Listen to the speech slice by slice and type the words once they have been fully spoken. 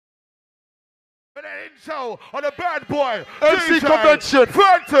With an intro on a bad boy. MC DJ Convention.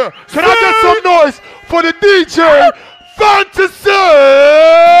 Fanta. Can I get some noise for the DJ Phantasy?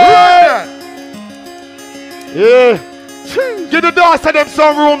 Yeah. Give the dance to them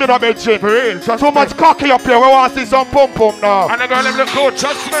some room in a bedroom. For real, trust Too me. much cocky up here. We want to see some pump now. And I got them look good,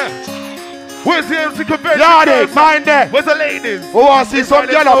 trust me. Where's the MC Convention? Yeah, they, girls? mind there. Where's the ladies? We want to see some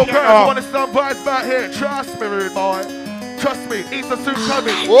girls girl up here who now. want to stand vibes back here. Trust me, rude boy. Trust me, Easter soon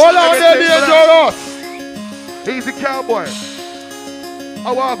coming. Hold on there, Everything dangerous. Easy cowboy.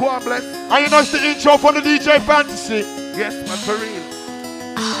 Oh, wow, go on, bless. And you know it's the intro from the DJ Phantasy. Yes, man, for real.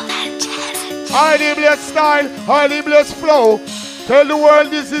 Highly blessed style, highly blessed flow. Tell the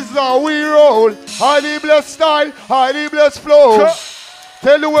world this is how we roll. Highly blessed style, highly blessed flow.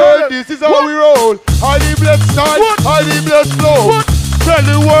 Tell the world this is how we roll. Highly blessed style, highly blessed flow. Tell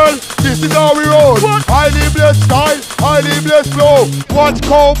the world this is how we roll. Highly blessed style, highly blessed flow. Watch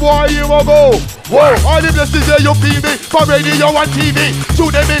cowboy, you will go. Whoa, highly blessed is there you feel me. For radio and TV. To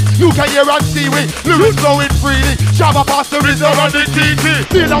them in, you can hear and see me. Lyrics flowing freely. Shabba past the rhythm and the TT.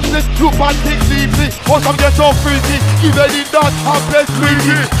 Feel up this, look and think deeply. Once I'm get so freaky. Even in that happens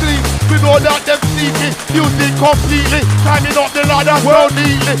freaky. Sleep, we know that them sneaky. Music completely. Climbing up the ladder so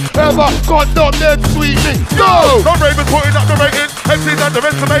neatly. Ever conduct them sweetly. Yo! No ravens putting up the ratings. MCs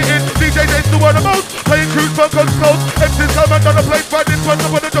underestimating. DJs ain't the word of mouth. Playing tunes for controls. MCs come and on the place. Fighting twins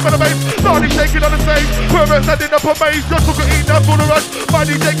up on the drum of the bass. Starting shaking on the stage. Perverse standing up on maze. Just look at eat that full of rush. My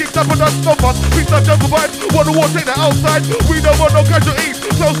DJ kicks up on us. No fuss. We start jungle vibes. Want the war, take that outside. We don't want no casualties.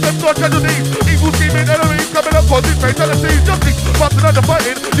 So steps on casualties. Evil scheming enemies coming up causing fatalities. Justice busting under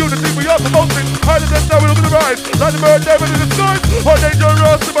fighting. Unity we are promoting. Higher than now we look at the rise. Like the bird never in the sky. How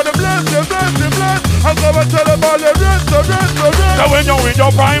dangerous. But the bless, the bless, the bless. I'm gonna tell them all the rest, the rest, the rest. So when you're in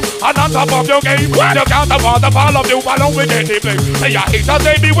your prime and on top of your game, you can't afford the fall of you along with any blame. Say your haters,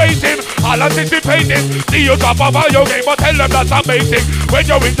 they be waiting, all anticipating. See you top of all your game, but tell them that's amazing. When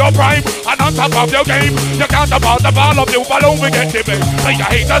you're in your prime and on top of your game, you can't afford the fall of you along with any blame. Say your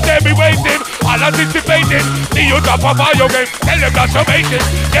haters, they be waiting, all anticipating. See you top of all your game, tell them that's amazing.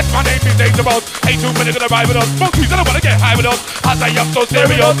 Yes, my name is Dangerous. Ain't too many gonna ride with us. Monkeys don't wanna get high with us. As I am so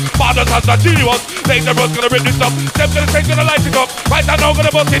serious, fathers has not genius. Dangerous gonna rip this up. Them gonna take gonna light it up. Right now, I'm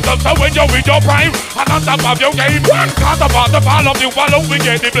gonna bust it up. So when you're in your prime and on top of your game, can't afford the fall of you alone with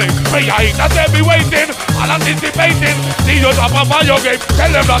any blame. Say your haters, they be waiting, all anticipating. See you top of all your game,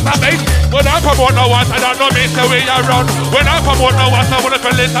 tell them that's amazing. When I promote no one, I don't know me, the way I run. When I promote no one, I wanna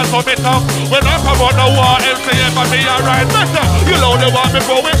feel it and so better. When I promote no war, MCF and me alright better. You know the one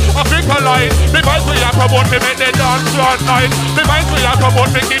before we Africa line. The vibes we are promote me make they dance all night. The vibes we are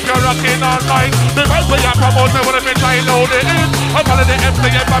promote me keep you rocking all night. The vibes we are promote me wanna be trying load it in. I'm calling the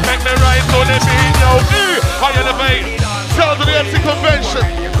MCF and make me right so they be yo. I elevate. Sound of the MC Convention.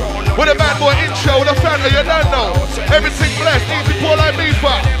 With a bad boy intro, with a fan you don't know. Everything blessed, easy pour like me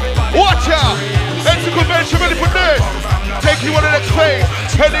for. Watch out! MC Convention ready for this. Take you on the next phase.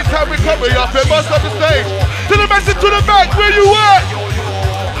 Anytime we come, we up and bust up the stage. To the message to the back, where you at?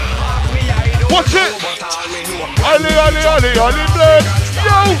 Watch it! Ali, Ali, Ali, Ali, blood.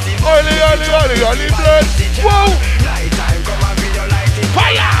 Yo! Ali, Ali, Ali, Ali, blood. Whoa!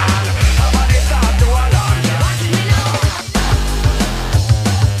 Fire!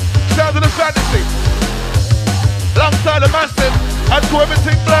 Sound of the Phantasy. Alongside the massive. And to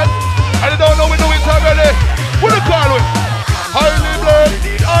everything blessed. And they don't know we do it already. What do you call it? Highly blessed.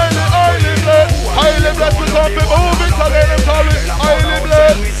 Highly, highly blessed. Highly blessed. We can't be moving. So let them call it highly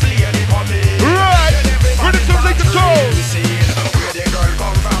blessed. Right. Ready to take control.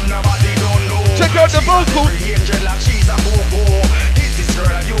 Check out the vocal.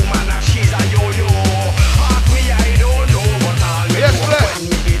 Yes, bless.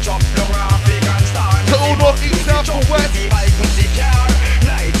 To all north, east, south, and west.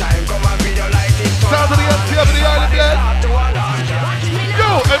 Sound of the MCF of the island, bless.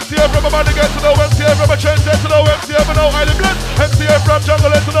 Yo, MCF from a man again to know MCF from a trend to know MCF and no island bless. MCF from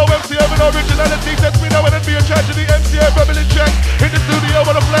jungle to know MCF and originality. Sets me now and it be a tragedy. MCF rebel in check in the studio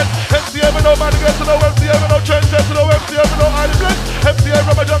with a flex. MCF and no man again to know MCF and no trend to know MCF and no island bless. MCF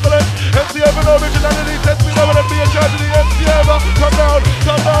from a jungle MCF and originality. Sets me now and it be a tragedy. MCF come down,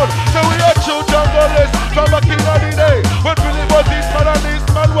 come down. So we are true jungle from a king of the day. When Philip was this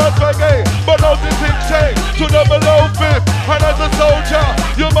man was for gay. But now this thing change to the below fifth. And as a soldier,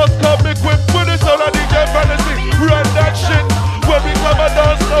 you must come equipped with the soul of DJ Phantasy. Run that shit. When we come and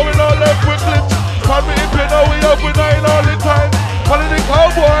dance, now we all left with clips. And we if you know we up with nine all the time. Follow the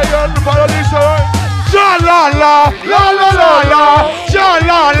cowboy and follow the show. Ja la la la la la la. Ja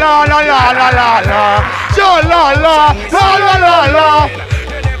la la la la la la la. Ja la la la la la la.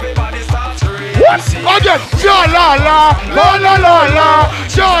 Again, sha la la, la la la la,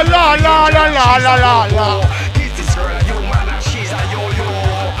 sha la la la la la la la.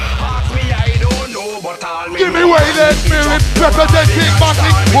 Give me way then, spirit, representing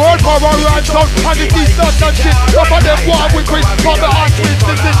Matic, world power ransom, and it is not that shit. Up on them war with Chris, from the heart twist,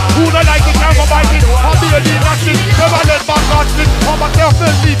 this is who don't like it, never mind it. I'll be a dynasty, never let my God slip. I'm a careful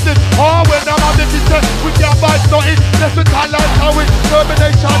leases, oh, when I'm on the distance, we can't buy nothing. Let's be talent, how it's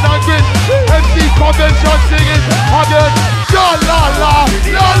determination and grit. MC convention singing, again, sha la la,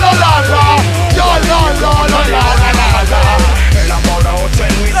 la la la la, sha la la la la la la la. And I'm on the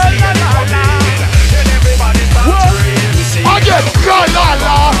hotel, we see it coming. Again, la la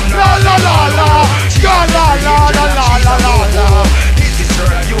la, la la la la, la la la la la la la la. This is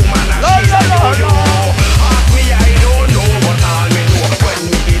her human and she's a yo-yo. Ask me, I don't know, but all me know when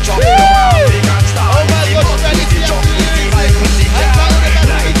we get up, we can't stop. Oh my God, ready to jump, like we see that.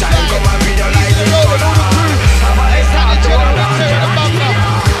 Night time, come and read your life. It's not the children that tear the bunker.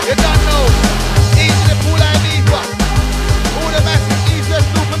 You don't know. Easy to pull like these ones. All the massive east, west,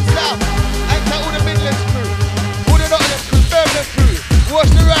 north and south. And to all the Midlands crew. Watch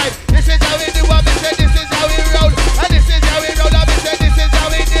the ride, this is how we do, and we said this is how we roll, and this is how we roll, and we said this is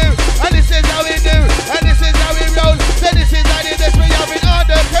how we do, and this is how we do, and this is how we roll, said this is how we do, this we have it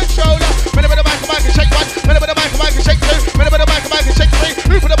under control. When the mic and shake one, when the mic and shake two, when the mic and shake three,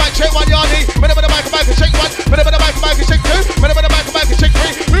 who put the mic shake one yardie, when the mic and shake one, when the mic and shake two, when the mic and shake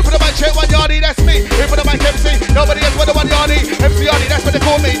three, who put the mic shake one yardie, that's me, who put the mic MC, nobody else put the one yardie, MC yardie, that's what they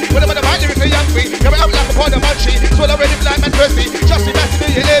call me, when the mic lyrically young me, coming up like a pond of munchie, so already black man thirsty, just do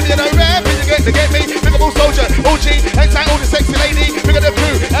you hear me? You know rap, you get to get me. Big up all soldier, OG, hang all the sexy lady. Big up the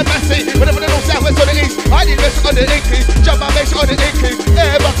crew and Massey. Whatever the north, south, west, or the east. I need rest on the increase. Jump my base on the increase.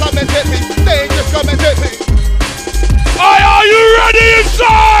 Never come and get me. They just come and get me. Are you ready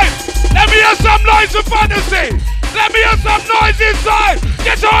inside? Let me hear some noise of fantasy. Let me hear some noise inside.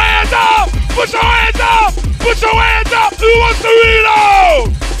 Get your hands up. Put your hands up. Put your hands up. Who wants to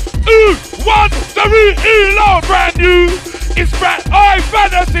reload? Who wants to reload? Brand new. It's brand high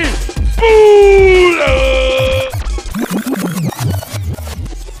fantasy.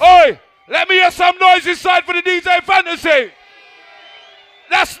 Oi, let me hear some noise inside for the DJ Fantasy.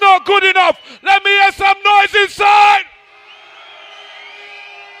 That's not good enough. Let me hear some noise inside.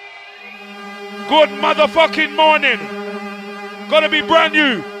 Good motherfucking morning. Gonna be brand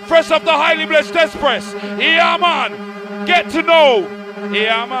new. Fresh off the highly blessed Express. Yeah, man. Get to know.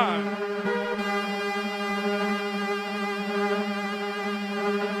 Yeah, man.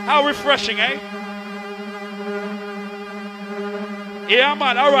 How refreshing, eh? Yeah,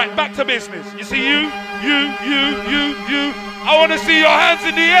 man. All right, back to business. You see you. I want to see your hands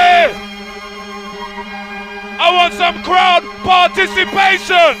in the air. I want some crowd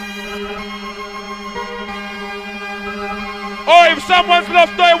participation. Or if someone's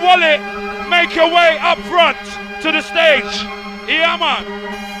lost their wallet, make your way up front to the stage. Yeah, man.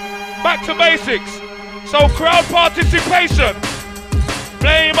 Back to basics. So crowd participation.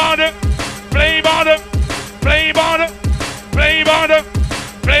 Blame on it, blame on it, blame on it, blame on it,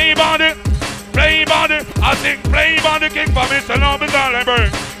 blame on it, blame on it. I think blame on the king for Mr. Lambis and Burn.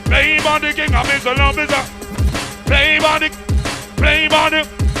 Blame on the king for Mr. Lambis. Blame on it, blame on it,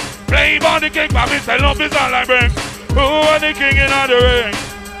 blame on the king for Mr. Lambis and Burn. Who are the king in the ring?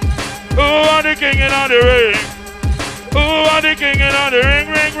 Who are the king in the ring? Who are the king in the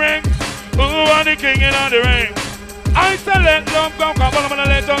ring, ring? Who are the king in the ring? I say let love go, come on,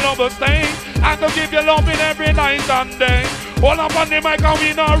 let your love stay. I go give you love in every night and day. Hold up on the mic and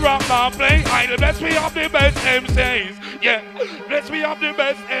we no rap, no play. I the best, we have the best MCs. Yeah, let's we have the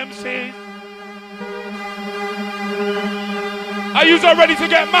best MCs. Are you so ready to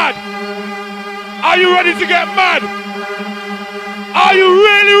get mad? Are you ready to get mad? Are you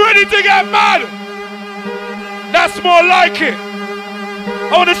really ready to get mad? That's more like it.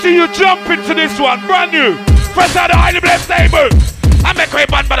 I want to see you jump into this one, brand new. Fresh out of the highly blessed table. I make way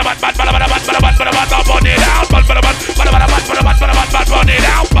burn it down. Burn it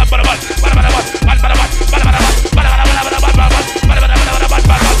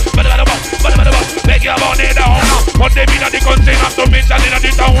down. Make your money down. Put them in the container to mention in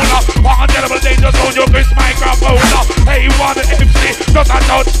the town. One terrible danger zone, you Chris microphone. Hey, one MC, just a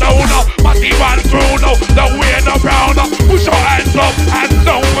touchdown. Matty one through, the way no brown. Push your hands up and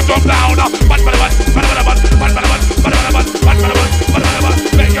down, put them down. Make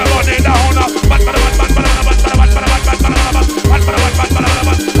your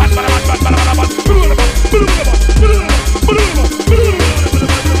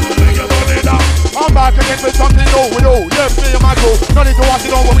money down. I'm back again with something new. We know, yeah, me and my crew. No need to watch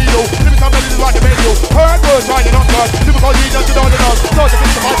it on what we do. Let me come in on the radio. Heard words shining on God. Typical genius to all the dogs. Start to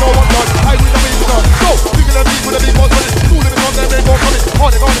think about no one done. I will not be the dog. So, speaking of people, the big boss running. School in the sun, they go coming.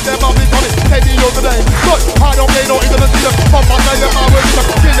 Hard to go to them, I'll be coming. Take me over there. But I don't play no ignorant system. From my side, them, I work with them.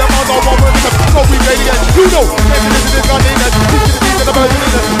 Kill them, I don't want with them. So we play again. You know, maybe this is God in it. This is the beat of the virgin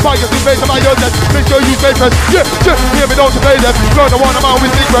in it. Fire to face of my youngest. Make sure you stay fresh. Yeah, yeah, hear me, don't you play them. Learn the one I'm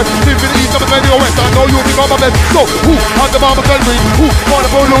with secret. Live in the east, I'm a west. I know you become my best. So, who has the mama country? Who wanna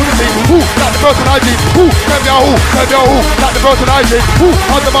go lunacy? Who not the person I see? Who tell me who? Tell me who? Not the person I see. Who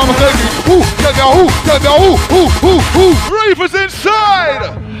has the mama country? Who tell me who? Tell me who? Reapers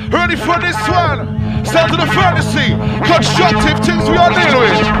inside. Ready for this one? Sound to the fantasy. Constructive things we are dealing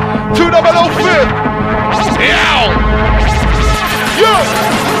with. 2005. Yow! Yo!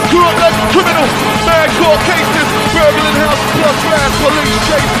 Grew up like criminal. Mad court cases. Burgling house plus fast. Police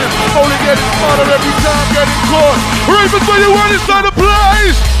chasing. Only getting smarter every time getting caught. Reapers when you want inside the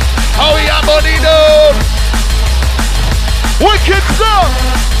place. Oh yeah, money down. Wicked stuff.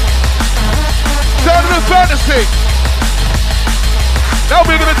 Sound of the fantasy. Now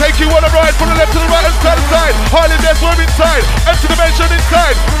we're gonna take you on a ride from the left to the right and side to side. Highly best one inside, empty dimension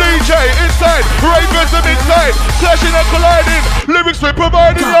inside, DJ inside, Ravens inside, clashing and colliding, lyrics we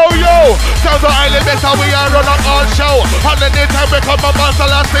providing, yo. Sounds of island best how we are run up all show. On the daytime we come up on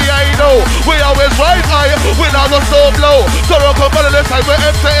the last thing I know. We always ride high, we never so low. So don't come on the side where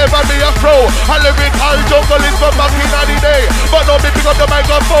MC ever be a pro. A lyrical jungle is from back in the day. But no me pick up the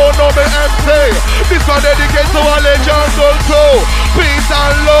microphone, no me MC. This one dedicated to all the jungle too. Peace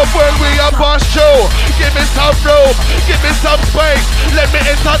and love when we are boss show. Give me some room, give me some space. Let me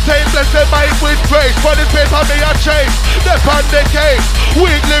entertain, bless the mic with grace. For this paper me a chase, the on the case.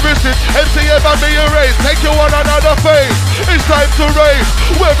 Weak lyricist, MC ever be erased. Take you on another phase. It's time to race.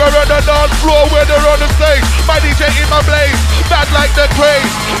 Whether on the dance floor, whether on the stage. My DJ in my blaze, bad like the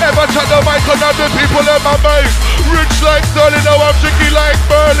craze. Ever chat the mic on the people in my base. Rich like Sterling, now I'm tricky like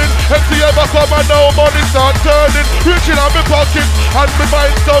Berlin. MC ever come and now money start turning. Rich in my pocket and me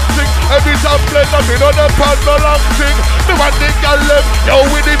find something. Every time blend up in on the pan, no long thing. Me one thing I left, yo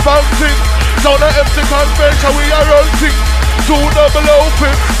with the bouncing. So the MC convention we are running. 2 double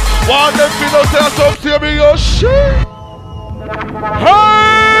open. One them finna say some serious shit.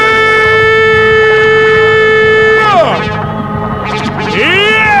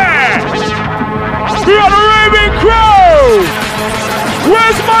 Yeah! We are the Raving Crow!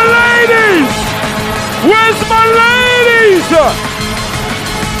 Where's my ladies? Where's my ladies?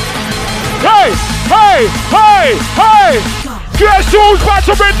 Hey! Guess who's about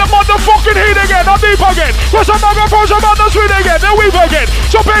to bring the motherfucking heat again? I'm deep again. Cause I'm not gonna push about the sweet again. Then weep again.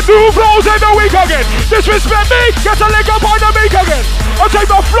 Jumping through flows in the week again. Disrespect me, get a leg up on the meek again. I take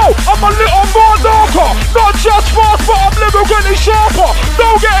the flow, I'm a little more darker. Not just fast, but I'm lyrically sharper.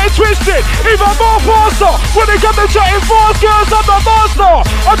 Don't get it twisted, even more faster. When it comes to chatting fast, girls, I'm the master.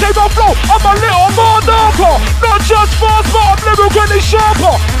 I take the flow, I'm a little more darker. Not just fast, but I'm lyrically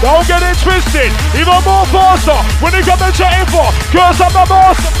sharper. Don't get it twisted, even more faster. When it comes to chatting fast, girls, I'm the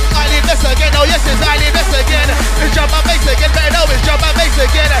master. I leave this again, oh yes, I leave this again. It's jump my face again, better know it's jump my face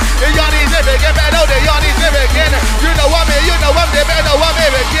again. The yardies live again, better know the yardies live again. You know I'm here, you know I'm there, better know I'm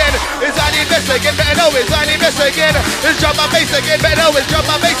here again. It's I leave this again, better know it's I leave this again. It's jump my face again, better know it's jump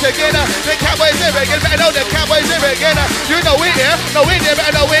my face again. The cowboys live again, better know the cowboys live again. You know we here, no we there,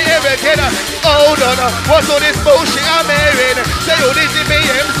 better know we here again. Hold on, what's all this bullshit I'm hearing? Say all these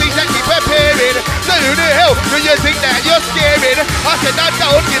MCs that keep preparing. So who the hell do you think that you're scaring? I said I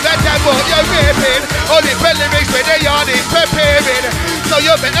don't give a damn what you're ripping. Only pen lyrics when the yard is preparing. So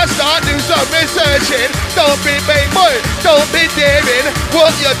you better start do some researching. Don't be vain boy, don't be daring.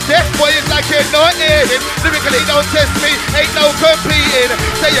 What you're deaf boy is like you're not hearing. Lyrically don't test me, ain't no competing.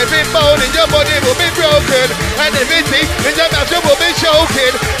 Say you've been born and your body will be broken. And everything in your mouth you will be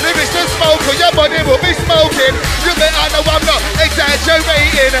choking. Lyrics to smoke or your body will be smoking. You better know I'm not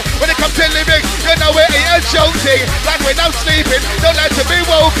exaggerating. When it comes to lyrics, you know it ain't a joke thing. Like when I'm sleeping, don't like to be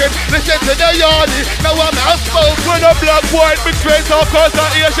woken. Listen to the yardie, now I'm outspoken. When a black, white, mixed race, of course,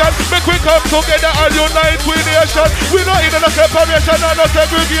 and Asian. Make we come together and unite with nation. We not in no separation and no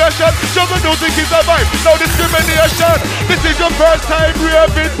segregation. Jungle music is a vibe, no discrimination. This is your first time we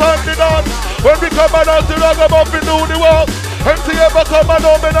have been pounding on. When we come and out to rock about we do the walk. MC ever come and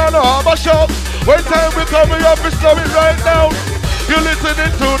know me and no have a shop. When time we come, we have to slow it right now. You're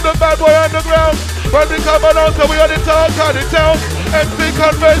listening to the bad boy underground. When we come and out, we are the talk of the town. MC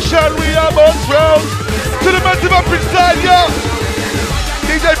convention, we are most round. To the massive up inside, yeah.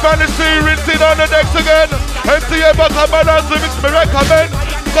 DJ Phantasy rinsing on the decks again. MC ever come and out, mix me recommend.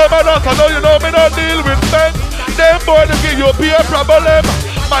 Come and out, I know you know me don't deal with men. them boy to give you be a problem.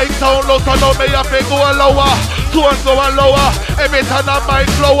 My sound low, so now me have to go lower. Tone go lower. Every time I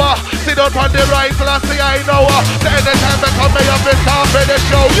mic lower. Sit up on the right, last thing I know. The anytime I come, me have to start for the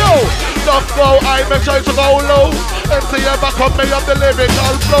show. Yo, don't go, I make sure to go low. And see if I come, me have the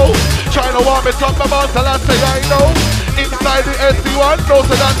lyrical flow. Trying to warm it up, my mouth, the last thing I know. Inside the SC1, no,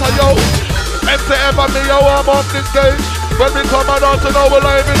 so that's a yo. MC ever me, I warm up this stage. When we come out to know we're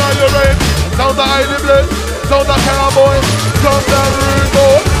live in all your range. Sound the highly blessed, sound the cowboy, sound the rude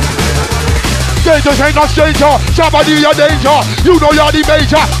boy. Danger ain't no stranger, Shabba D a danger. You know you're the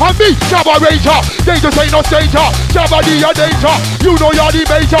major, and me, Shabba Ranger. Danger ain't no stranger, Shabba D a danger. You know you're the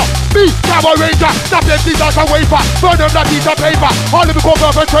major, me, Shabba Ranger. Not empty as a wafer, burn them like piece of paper. All of them become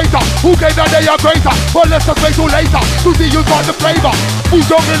perpetrator, who came that they are greater. But let's just wait till later, to see you find the flavor. Who's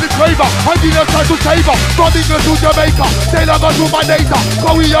young in the flavor, and the try to savor. From England to Jamaica, they never do my data.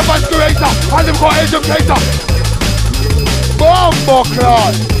 Cause we a masquerator, and them got educator. Bombo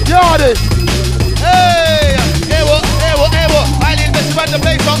class, yardie. Hey, I need this to run the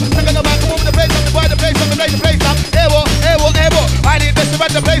place up. Take a back, move the place up, divide the place up, and make the place up. I need this to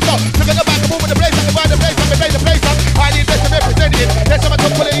run the place up. Take a back, move the place up, divide the place up, and make the place up. I need this to represent it. There's some top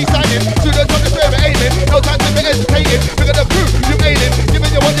quality signing. Students on the favorite aiming. No time to be educated. Look at the crew, you ailing.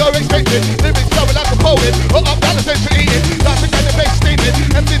 Giving you what you're expecting. Living flowing like a poet. Or up down the century eating. Laughing down the face steaming.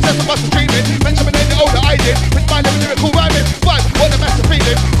 MC's just a bus of dreaming. Mention my name, the older I did. With my living lyrical rhyming. Fun, what a massive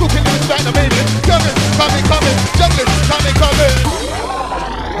feeling. Cooking lyrics like the meaning. Coming, junglers, coming.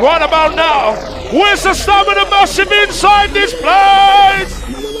 What about now? Where's the stamina massive inside this place?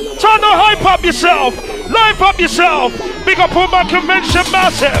 Turn the hype up yourself. Life up yourself. Big up on my convention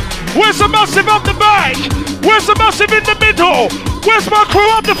massive. Where's the massive up the back? Where's the massive in the middle? Where's my crew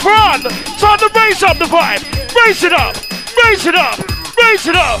up the front? Time to raise up the vibe. Raise it up. Raise it up. Raise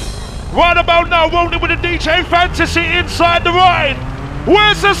it up. Right about now, rolling with the DJ Phantasy inside the ride.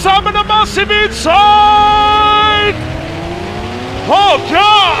 Where's the stamina massive inside? Oh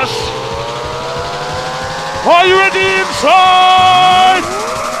gosh! Are you ready inside?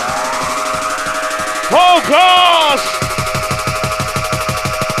 Oh gosh!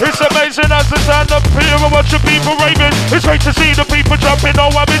 It's amazing as I stand up here and watch the people raving. It's great to see the people jumping,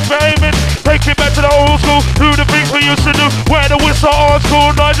 oh I'm infaming. Take it back to the old school, do the things we used to do. Where the whistle on school,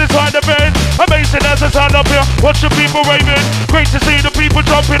 noise inside the band. Amazing as I stand up here, watch the people raving. Great to see the people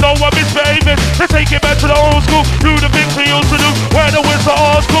jumping, oh I'm infaming. Let's take it back to the old school, do the things we used to do. Where the whistle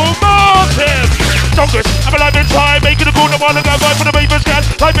on school, mountain. Junglers, I'm alive in time, making a good one and go right for the ravers can.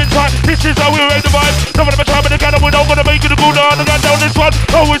 Life in time, this is how we rate the vibe. Some of them are trying to get up, we're not gonna make it a good one and go down this one.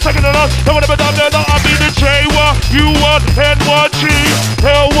 Oh, it's second to none. No one ever done that. I'll be the J1, U1, N1G,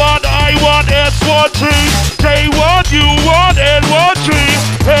 L1, I1, S1T, J1, U1, N1G,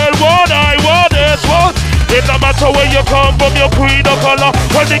 L1, I1, S1. It no matter where you come from, your queen or color.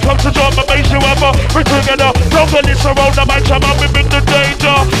 When it comes to drum, I make you ever bring together. Don't get this around the match, I'm we bring the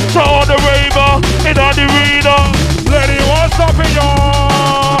danger. So on the raver, in on the arena. Lady, what's up in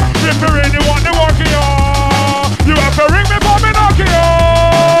ya? If you really want the walk in ya, you have to ring me for me knocking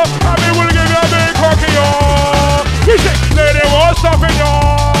ya. I mean, we'll give you a big cocky ya. We say, lady, what's up in ya?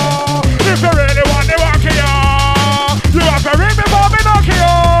 If you really want the walk in ya, you have to ring me for me knocking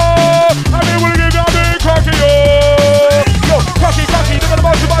ya. I mean, we'll give you a big cocky ya. Yo, cocky, look at the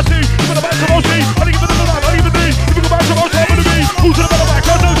bossy, look at the bossy. I think it's the line, I even need. If you go back to most of the beat, who's in the middle back,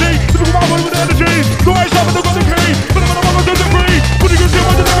 no G. If you go back with the energy, go ahead, stop and look at the key. But I'm gonna go to the free. What do you see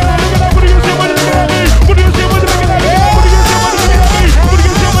when you're looking at me? What do you see when you're looking at me? What do you see when you're looking at me? What do you see when you're looking at me? What do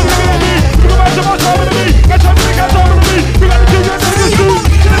you see when you're looking at me? If you go back to most of the beat, catch up to the catch up to the beat. We got the two guys in this room.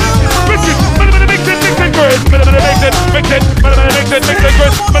 Mix it, mix it,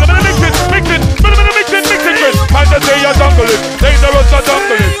 Chris. Phantasy, you're jungling. Dangerous, you're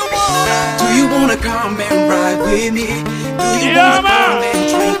jungling. Do you wanna come and ride with me? Do you wanna come and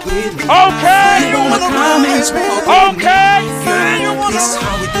drink with me? Okay. Do you wanna come and smoke with me? Girl, this is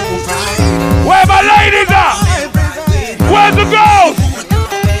how we do right. Where my ladies are? Where's the girls?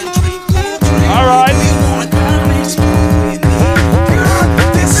 All right.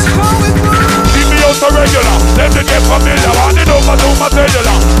 So regular, let me get familiar. I need over to my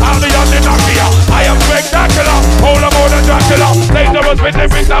cellular. I'm the Nokia. I am spectacular. Hold on more than Dracula. Dangerous with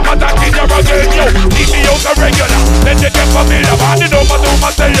every time I'm attacking you again. Yo, keep me out so regular. Let me get familiar. I need over to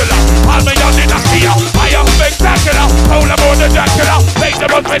my cellular. I'm the Nokia. I am spectacular.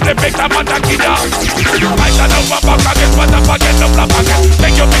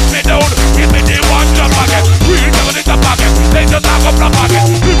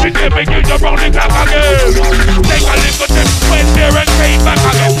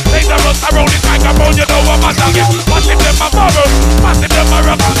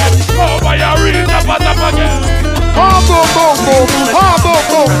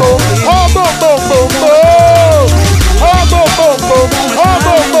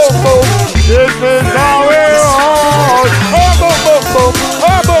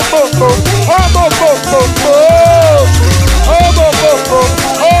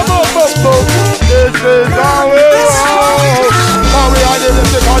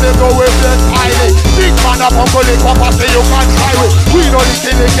 make up and say you can't tie with. We know the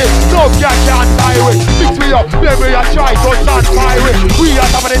killing, no girl can't tie with. Mix me up, memory and try to stand by with. We are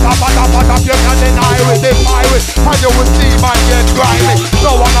top of the top you can deny with. They fly with, and you will see man get grimy.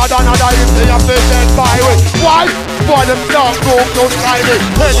 No one other if they have been dead by with. Why? For them dark room, don't try me.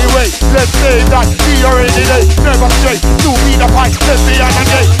 Anyway, let's say that we are in the day. Never straight, to be the fight, let's be on the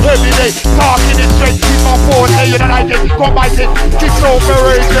day. Every day, talking it straight. Keep my phone, say you don't like it. Come by it, keep no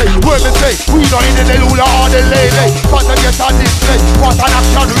raging. When we say, we don't in the lula or the lady. But I get on display, what an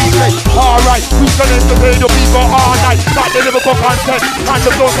action replay. Alright, we can entertain the people all night. Got the lyrical content, and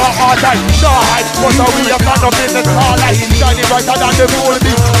the flows are all night. No hype, but we are stand up in the starlight. Shining brighter than the full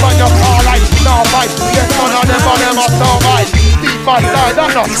beat from your car light. No fight, yes, none of them are so right. Deep and light,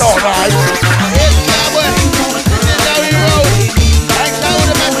 I'm not so right. Yes, cowboy, this is how we roll. Thanks to all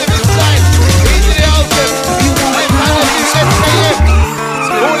the massive inside. Easy the ultimate. Thanks to all the SKM.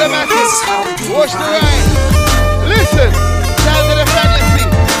 All the massive. Watch the ride. Listen, sounds of the fantasy.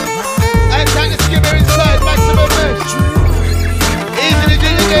 Thanks to the skimmer inside. Maximum mesh. Easy the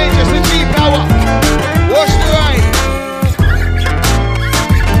junior dangerous, the G-power. Watch the ride.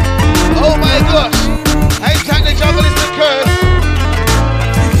 Oh my gosh. Thanks to the jungle is the curse.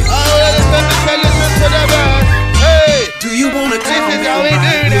 Hey, Do you wanna this come is how we and do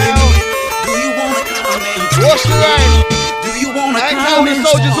ride now. with me? Do you wanna come and Watch the ride. Do you wanna I come tell the and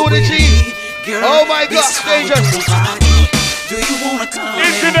soldiers all the smoke cheese. with me? Girl, Oh my this gosh, is how we dangerous. ride. Do you wanna come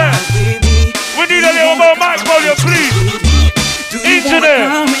Engineer, and ride with me? we need a little more mic volume, please. Do you Engineer,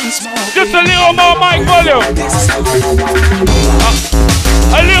 wanna come and smoke just a with me? little more mic volume. This is how we ride.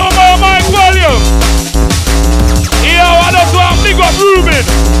 A little more mic volume. Yo, I just want to big up Ruben.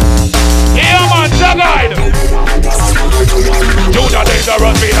 Yeah, man, Jagide. Judah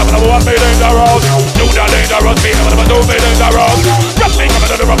dangerous, beat up number one, be dangerous. Judah dangerous, beat up number two, be dangerous. Rough me coming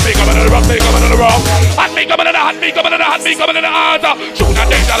to the rough me coming to the rough me coming to the rough. Hot me coming to the hot me coming to the hot me coming to the hot. Judah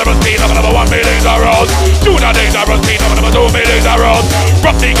dangerous, beat up number one, be dangerous. Judah dangerous, beat up number two, be dangerous.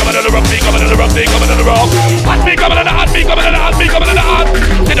 Rough me coming to the rough me coming to the rough me coming to the rough. Hot me coming to the hot me coming to the hot me coming to the hot.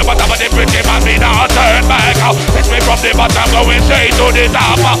 See the bottom of the pretty man, me now turn back. It's me from the bottom going straight to the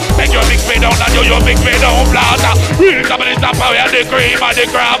top. Make your mix me down and you mix me down flat. Real top of the top, we are the cream and the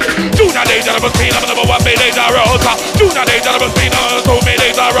crab. Judah dangerous, beat up number one, be dangerous. Judah dangerous, beat up number two, be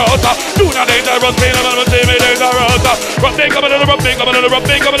dangerous. Judah dangerous, beat up number three, be dangerous. Rough me coming to the rough me coming to the rough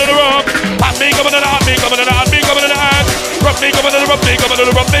me coming to the rough. Hot me coming to the hot me coming to the hot me coming to the hot. Rough me coming to the rough me coming to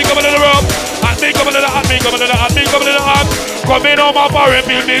the rough me coming to the rough. Hot me coming to the hot me coming to the hot me coming to the hot. Coming on my foreign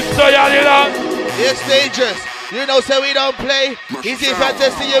building, so you know. It's dangerous. You know, so we don't play. Easy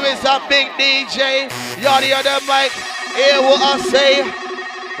Phantasy, you is a big DJ. Yardie on the mic. Hear what I say.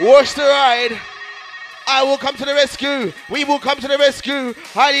 Watch the ride. I will come to the rescue. We will come to the rescue.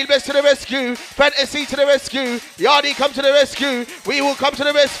 Highly best to the rescue. Phantasy to the rescue. Yardie come to the rescue. We will come to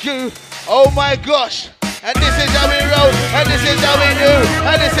the rescue. Oh my gosh. And this is how we roll. And this is how we do.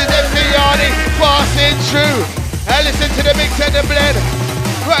 And this is MC Yardie. Passing through. And listen to the mix and the blend.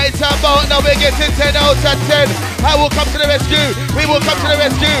 Right about now we're getting 10 out of 10. I will come to the rescue. We will come to the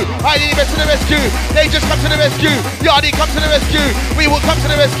rescue. I need best to the rescue. They just come to the rescue. Yardie come to the rescue. We will come to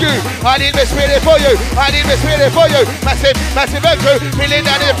the rescue. I need best ready for you. I need best ready for you. Massive, massive crew. Feeling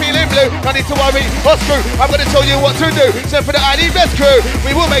down here, feeling blue. No need to worry or screw. I'm gonna tell you what to do. Send for the I need best crew.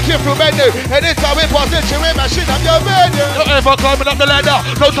 We will make you feel menu. And this time we pass it, we're mashing up your menu. Not ever climbing up the ladder.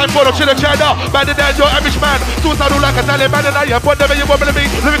 No time for the chill agenda. Better than your average man. Suicidal like a Taliban and I have whatever you want me to be.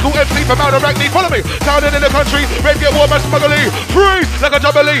 Lyrical MC from out of Rackney, follow me. Down in the country, red get warm and smuggly. Freeze like a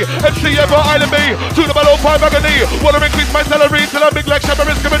jubilee. MC ever island me. To the below 5 agony. Wanna increase my salary till I'm big like Shabba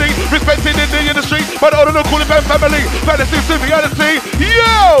Comedy. Respected in the industry, but all of the cool event family. Fantasy to reality.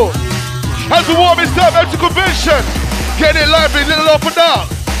 Yo! As we warm this time, MC Convention. Getting it lively, little off and down.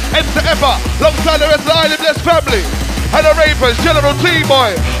 MC ever, alongside the rest of the island blessed family. And the Ravens, General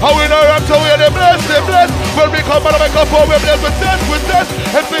T-Boy. How we know I'm telling you they're blessed, they're blessed. When we come on and make up for we're blessed with this.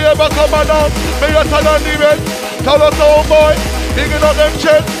 MC ever come on down, may your son on the red. Tell us old boy, digging up them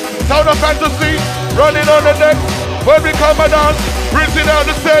chest. Sound of Phantasy, running on the deck. When we come on down, rinsing down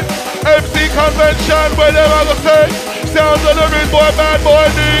the set. MC Convention, whatever I go say. Sounds of the red boy, bad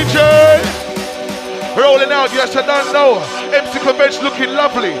boy DJ. Rolling out, yes I don't know. MC Convention looking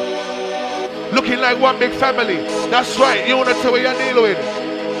lovely. Looking like one big family. That's right, you wanna tell what you're dealing with.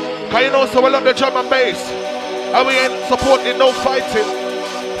 Cause you know so we love the drum and bass. And we ain't supporting no fighting.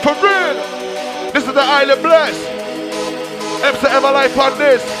 For real. This is the Island Bless. MC Ever Life on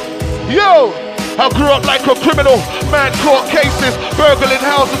this. Yo! I grew up like a criminal, man court cases, burgling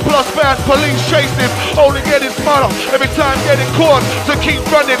houses plus bad police chases. Only getting smarter every time getting caught. So keep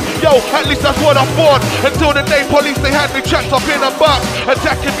running, yo, at least that's what I thought. Until the day police, they had me trapped up in a box,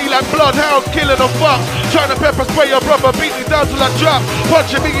 attacking me like bloodhounds, killing a fox. Trying to pepper spray a brother, beat me down till I drop,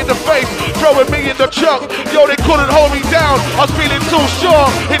 punching me in the face, throwing me in the truck. Yo, they couldn't hold me down, I was feeling too strong,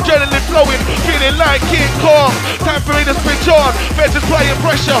 adrenaline flowing, feeling like King Kong. Time for me to switch on, feds is playing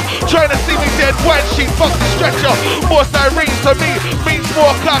pressure, trying to see me dead white sheet, fuck the stretcher. More sirens to me, means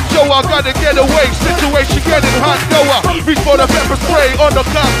more cock, yo, I gotta get away, situation getting hot, yo, reach for the pepper spray on the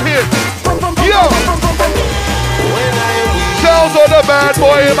clock hit. Yo! Sounds on the bad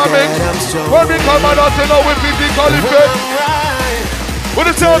boy in my mix. When we come out, you know we physically fit. With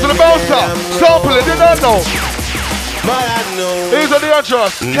the sounds of the bouncer, sampling, you don't know. These are the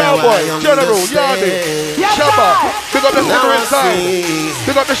address, Cowboy, General, Yardy, Shabba. Pick up the center inside.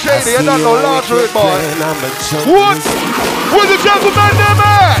 Pick up the shady, you don't know, large red boy. What? Where's the gentleman there,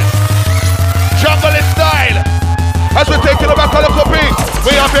 man? Jungle in style. As we take it back a little bit,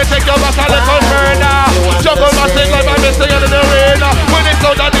 we have to take it back a little further. Jungle must sing like my mister in the arena. When it's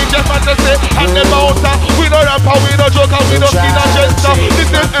on the DJ Phantasy and the bouncer, we no rapper, we no joker, we no skin and jester. This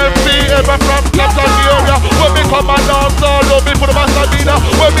is MC ever from Captain area. When we come and dance all love me for the master dinner.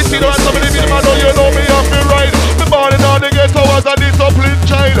 When we see the rest of the video, man, know you know me off me right. Me born in all the ghetto as a disciplined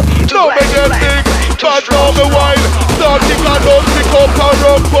child. No me get big, but no me wild. Start kick and don't pick up and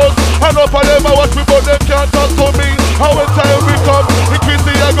run bust. And up on them I watch me but them can't talk to me. How when time we come, increase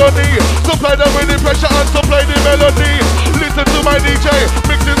the agony. Supply them with the pressure and supply the melody. Listen to my DJ,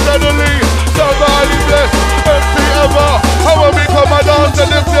 mix it steadily. Sound the highly blessed, MC ever. How when we come and dance, the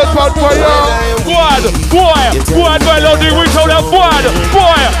lift is on fire. Boy, melody, we show them boy,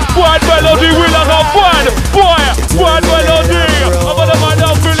 melody, we like a boy, melody. I'm on the man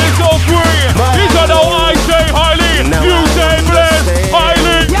that feeling so free. These are the I say highly, you say blessed,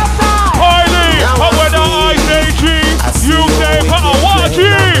 highly. And when I say G, you say what? G.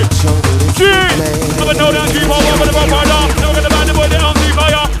 Never know that G, but I'm gonna never gonna ban the boy down the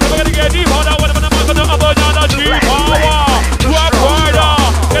fire. Never gonna get deep on that one, but I'm gonna avoid that G power. Rock rider,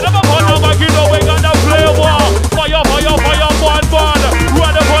 get up on the mic, you know we got the flavor. Fire, one.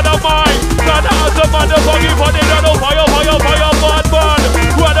 Run up on the mic, got the answer, motherfucking for the no fire, one. Run up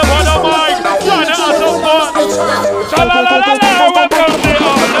on the mic, got the answer, one. Sha-la-la-la-la, welcome to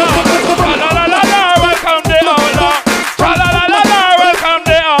all.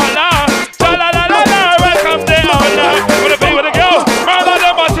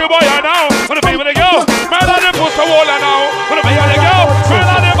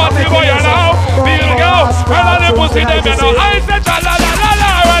 See them, you know, I said,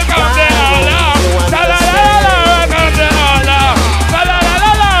 la-la-la-la, welcome to Allah. La-la-la-la, welcome to Allah.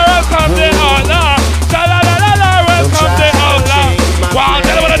 La-la-la-la, welcome to Allah. La-la-la-la, welcome to Allah. Wow,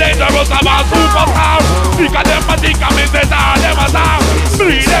 tell them what the dangerous about superstar. Think of them, but think of me, say, them a star.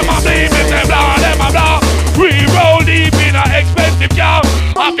 Bleed them, a bleed, me say, blah, them a blah. We roll deep in an expensive car.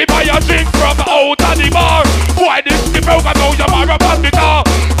 Happy buy a drink from out of the bar. Boy, this is the program, now you're more about the car.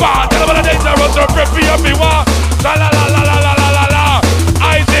 Wow, tell them what the dangerous, so prepare me war. La la la la la la la la la.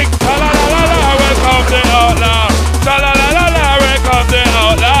 I think la la la la la. Welcome to Allah. La la la la la. Welcome to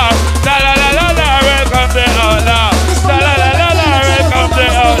Allah. La la la la la. Welcome to Allah. La la la la la. Welcome to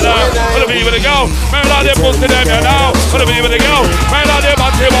Allah. Wanna be with the go? Man, all the pussy them you know. Wanna be with the go? Man, all the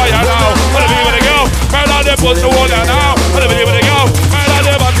body boy you know. Wanna be with the go? Man, all the pussy wall you know. Wanna be with the go? Man, all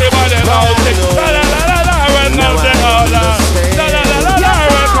the body boy you know. La la la la la. Welcome to Allah. La la la la la.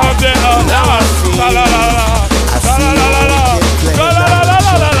 Welcome to Allah. La la la la.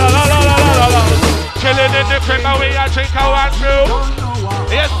 Chilling in the crib and we are drink our one through.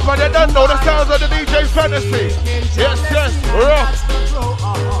 Yes, but they don't know the sounds of the DJ Phantasy. Yes, rough.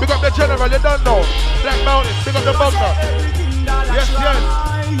 Pick up the general, you don't know. Black Mountain, pick up the bunker. Yes.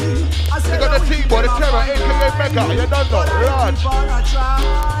 Pick up the T-boy, the terror, aka Mecca, you don't know. Large.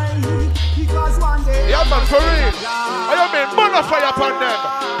 Yeah man, for real. I mean, bonfire upon them.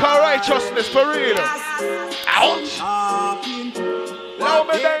 Call righteousness, for real. Ouch. Love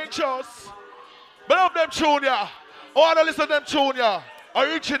me dangerous. But love them tune ya. I wanna listen to them tune ya.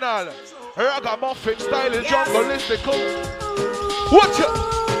 Original. Ragamuffin style in jungle listicle. Watch it.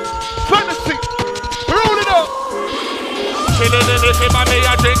 Phantasy. Roll it up. Chillin' in the crib and me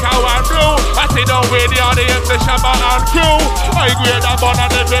a drink a one brew. I sit down with the audience, the Shabba and crew. I grade a bun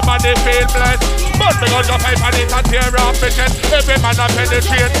and the film and they feel blessed. But me gun the pipe and it a tear off the chest. Every man a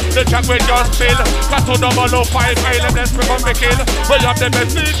penetrate, the track we just fill. Got to double up 5 island, let's pick up the kill. We have the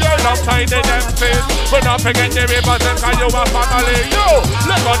best DJ outside the them face. We not forget the represent cause you a family. Yo,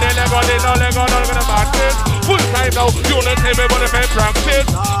 let go the Lego body, no leg, no gonna madness. Full time now, unity, we wanna be practice.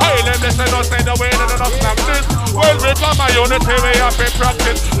 I let this and not say the way, and not snap this. Well, we come my unity, we have to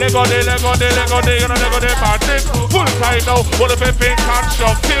practice. Lego, you know, Lego, madness. Full time now, wanna be being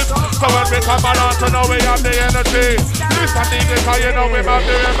constructive. So when we come along, so now we have the energy. This and this, you know, we have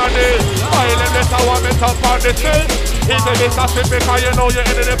the remedy. I let this, I want me top on the thing. He's a bit of because you know you're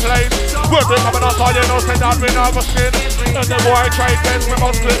in the place. We're coming up, you know, say that we never skin. And the boy try test, we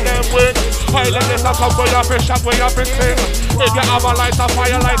must split them wing. I let this, I come, we have to shot, we have to sing. If you have a light, a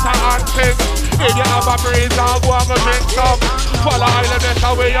fire, light, and thing. If you have a breeze, I'll go and drink some. Follow I let this,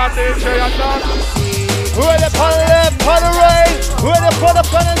 we have DJ and done. Ready for the left, for the right. Ready for the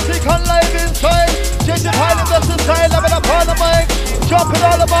Phantasy, come live inside. Change the time, that's the style, living up on the mic. Jumping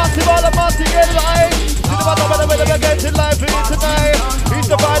all the massive, get live. See the bottom of the rhythm, getting live for you tonight. He's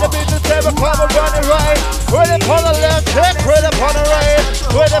the vibe, the table, come and run it right. Ready for the left, check, ready for the right.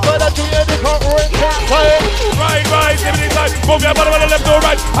 Ready for the junior, the current, right. Right, give me time. Move your bottom of the left or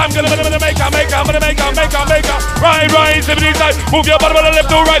right. I'm gonna make her. Right, give me time. Move your bottom of the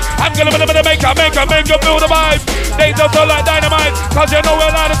left or right. I'm gonna make her feel the vibe. They just don't like dynamite, cause you know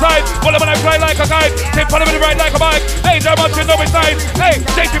we're out of sight. Well, I'm gonna fly like a kite. Take part of it right like a bike. Danger much, you know it's nice. Hey,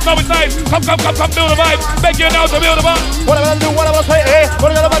 shake it, know it's nice. Come, feel the vibe. Make you know to feel the vibe. What I'm gonna do, what I'm gonna say, hey.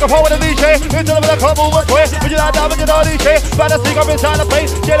 What I'm gonna microphone with a DJ. Into the club, move and sway. But you're not down, but you're not DJ. Phantasy, come inside the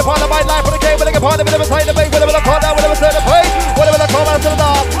place. Get upon the mic, life for the game. When they get part of it, never tight the bait. Whatever the call down, whatever turn the play. Whatever the call out to the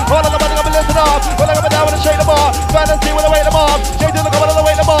knob. All of the money, I'm gonna listen up. When I come down with a shake the bar. Phantasy, when I wait the mob. Change the look, when I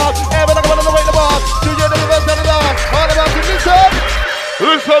wait the mob. Ever look, when I wait the mob. Junior, the reverse, and the dog. All about to listen.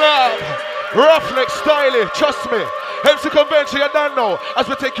 Listen up. Roughneck styling, trust me. MC Convention, you don't know. As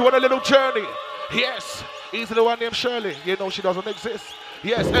we take you on a little journey. Yes, he's the one named Shirley. You know she doesn't exist.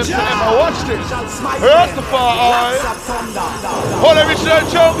 Yes, MC Emma, watch this. Rastafari. All original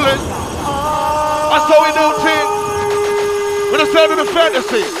jumbling. That's how we do things. With the sound of the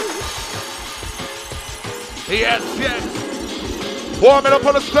Phantasy. Yes. Warming up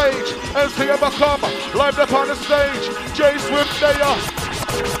on the stage. MC Emma come. Live up on the stage. Jay Swift there.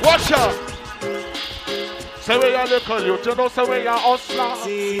 Watch out. Say we are little youth, you know, say we are hustler.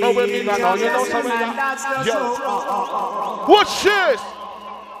 No, we mean that now, you know, say we are. Yo. Watch this.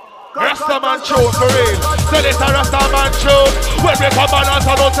 Rastaman show for real. Say this a Rastaman show. When we come on and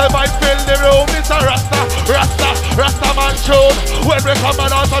don't say vibes fill the room. It's a Rastaman show. When we come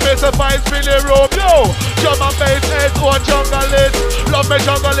on and say vibes fill the room. Yo, drum and bass heads or junglist. Love me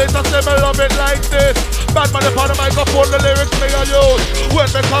junglist, I say me love it like this. Bad man upon the microphone, the lyrics me a use. When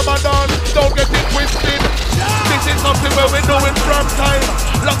we come on down, don't get it twisted. This is something where we doing from time.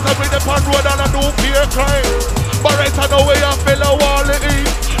 Locked up with the pan road and a new peer crime. But right now we are fill a wall to eat.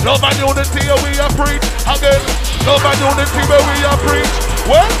 Love and unity we are preach again. Love and unity where we are preach.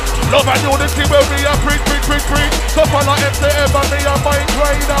 Well, love and unity where we are preach. So follow MC Ever, me and Mind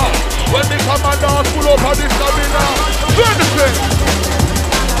Rider. When they come and dance, pull up on this stamina. Anything.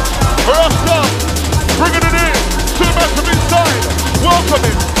 Rasta, bringing it in. To the massive inside.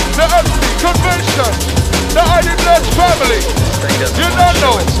 Welcoming the MC Convention. The Highly Blessed family. You don't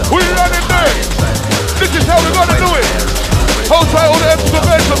know, we running there. This is how we're gonna do it. Outside all the MC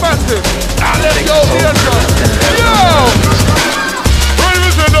Convention massive. Now let's go, yo!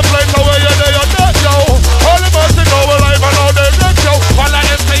 Ravens in the place where you're there, you're not, yo. All the mercy go alive and all the dead, yo. While I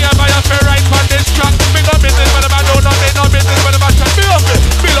MC Ever, you feel right on this track. Me no business when I'm no business when I'm shot. Me up it,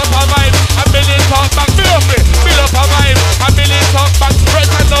 build up a vibe, a million talk back. Me up it, build up a vibe, a million talk back. Right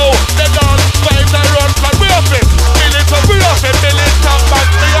now, the dance vibes are run flat. Me up it, million talk back.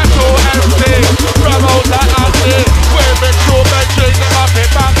 Me a show MC, from out the alley. Where me show me drink them up it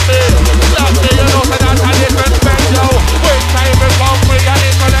back me. Last day you know that I different spend, yo. When time is long, we are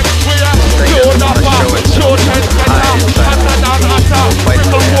intellect, we are show napper, show ten center,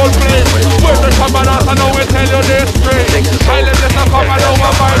 triple gold play. When we come on us, I know we tell you this straight. I let this come and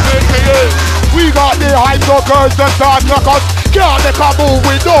over my way. We got the hyper girls that start like us. Can't make a move,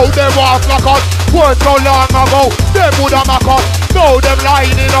 we know them walk like us. Weren't so long ago, them would have mock us. Now them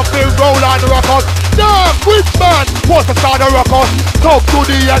lining up the roll and rock us. Damn, which man was the start of rock us? Talk to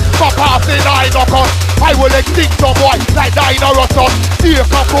the end, pop off the 9 of us. I will extinct some boy like Dinosaurus. Here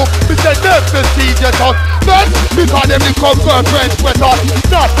come cook, we say them to see just us. Men, because them become girlfriends with us.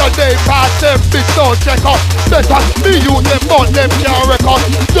 Not the day past them, bitch don't check us. Better me use them, but them can't wreck us.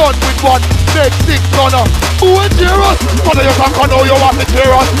 Done with one, next thing gonna. Who will cheer us? But you can come now, you want to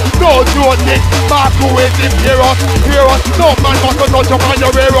cheer us. No joking, Mark who is him, hear us. Hear us, no man must go touch up on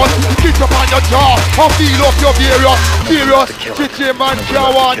your ear us. Kick up on your jaw, or feel up your various. Serious, chichi man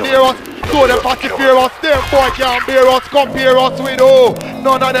can't want near us. So them fucking fear us, them boy can't bear us, compare us with who?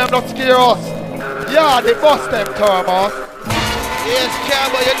 None of them not scare us. Yeah, they bust them Thomas. Yes,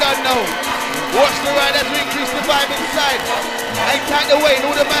 Cowboy, you don't know. Watch the ride as we increase the vibe inside. Ain't tight the way,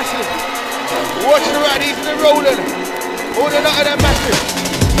 all the massive. Watch the ride, easy the rolling. All the lot of them massive.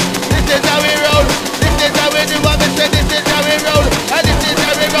 This is how we roll. This is how we do. I'm say this is how we roll. And this is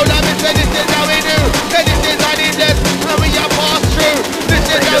how we roll. I'm say this is how we do. And this is how it is. And we are pass through. This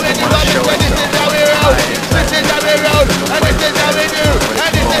is how we do. I'm say this is how we roll. This is how we roll. And this is how we do.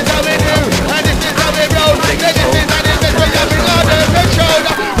 And this is how we do. And this is how we roll. And this is how it is. When you bring on the red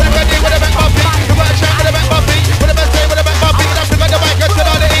shoulder. When you ready with a back bumpy. You got a chat with a back bumpy. When you say with a back bumpy. You pick up the mic and turn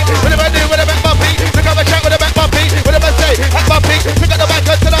on the heat. When you ready with a back bumpy. Pick up a chat with a back bumpy. When you say back bumpy. Pick up the mic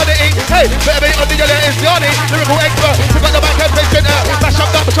and turn on the heat. Hey, better be on the yellow is Johnny. Lyrical expert. Pick up the mic and face center. Mash up,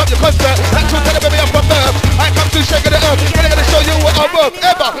 mash up your concert. That's what tell the baby I'm from birth. I come to shake the earth. And I'm gonna show you what I'm worth.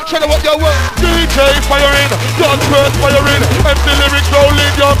 Ever. Show them what you're worth. DJ firing, gun first firing, empty lyrics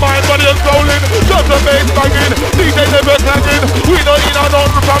rolling, your mind body is rolling, just the bass banging, DJ never clanging, we don't eat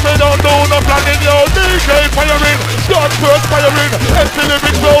on from me, don't do no planning, yo, DJ firing, gun first firing, empty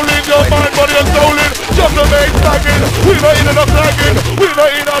lyrics rolling, your mind body is rolling, just the bass banging, we don't eat no clanging, we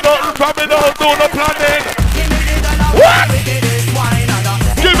don't eat on from me, don't do no planning. What?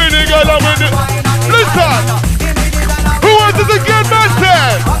 Give me the girl and with it. Listen, who wants this again, master?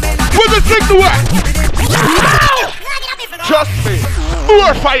 With the signal way. Trust me.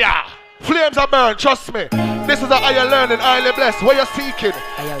 More fire. Flames are burn. Trust me. This is a higher learning, highly blessed. What you're seeking.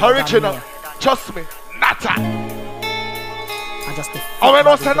 Original. Trust me. Nata. I mean,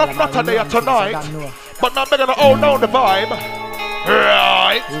 I say not Nata there tonight. But not better to hold down the vibe.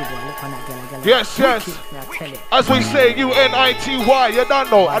 Right. Yes, yes. As we say, UNITY. You don't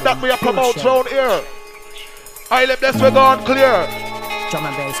know. And that we are promote round here. Highly blessed. We're gone clear. Drum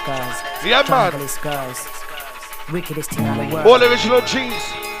and bass girls. Yeah, man. Girls. Wickedest thing in the world. All original G's.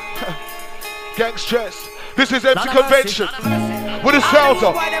 Gang stress. This is MC Convention. With the sounds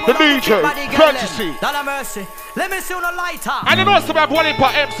of the DJ, Phantasy. Let me see the lighter. And you know some have one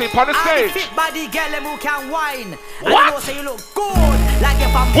for MC on the stage. Fit body girl who can wine. What? You look good. Like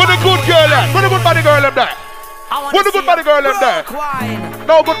if I'm Where the good girl at? Where the good body girl them there? Where the good body girl them there?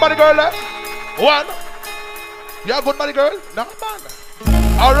 No good body girl there? One. You have good body girl? No, man.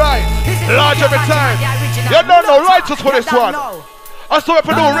 Alright, large every time. You don't know, righteous for this one. I saw if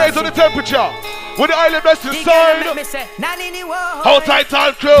you do raise on the temperature. With the island blessed inside. Hold tight,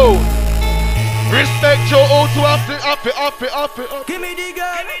 all crew. Respect your own to up it. Give me the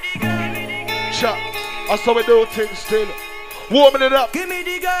girl. Chat. I saw we do things still. Warming it up. Give me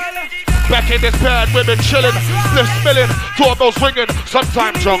the girl. Back in this pad, women chilling, spliff spilling, doorbells ringing,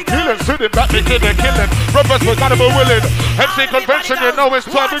 sometimes drunk killing, sitting back beginning killing, rappers we gotta be willing, MC Convention, you know it's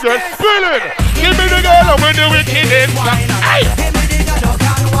time to get spilling. Give me the girl and we're the wicked inside. Hey!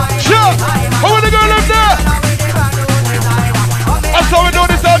 Sure! I want the girl up there! I saw we do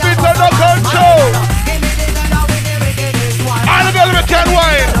this all beats under control. All the girls we can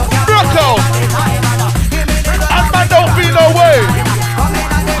wine, rock out. And man don't feel no way.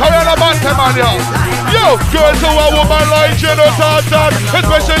 Come on about them man, yo, girls who are woman like Jenna Tartan,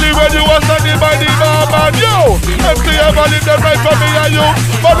 especially when you are standing by the man, yo. MC ever live them right for me and you,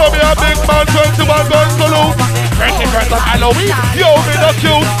 but no me a big man, 21 guns to loot. 31st of Halloween, yo, me not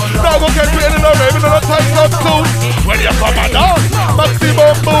cute. Now go get me in the rave, in the tight up suit. When you come down,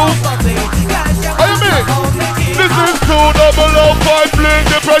 maximum move. How you mean? This is 200 bling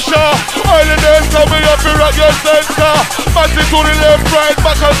the pressure. Islanders coming up in rock your center. Massive to the left, right,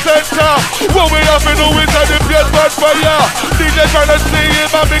 back and center. What we have to do is at the place but fire. DJ trying to see him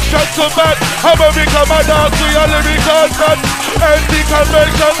a big shot to back. I'm a big come and dance to your lyrical nuts. MC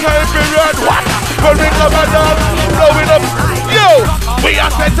Convention time period. What? When we come and dance, blowing up. Yo, we are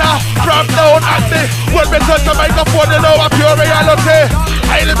better from down at me. When we touch the microphone, you know a pure reality.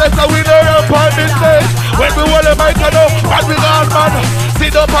 Highly best a winner up on this stage. When we hold the mic, you know, man we gone man.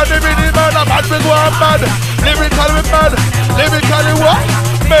 Sit up on the rhythm man, a man we go on man. Lyrical we man, lyrically what?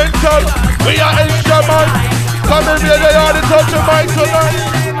 Mental, we are instrument. Come in here, they are the touch of mic tonight.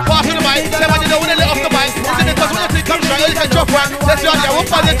 Pass the mic, say man you know when they let off the mic. Is it because when you think comes right, you can drop one. Let's see how we're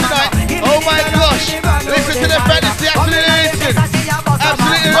buzzing tonight. Oh my gosh, listen to the fantasy, absolutely listen.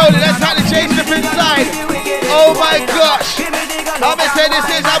 Absolutely rolling, let's have the change up inside. Oh my gosh. I'm gonna say this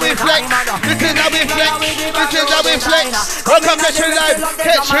is how we flex. This is how we flex. This is how we flex. Welcome to Catch Live.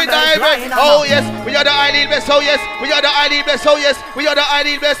 Catch Live. Oh yes, we are the ideal best. Oh yes, we are the ideal best. Oh yes, we are the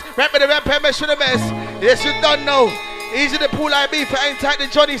ideal best. Rap with the rap and mesh with the mess. Yes, you don't know. Easy to pull like beef, ain't tight to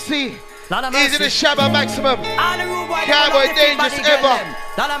Johnny C. Easy to Shabba Maximum. Cowboy dangerous ever.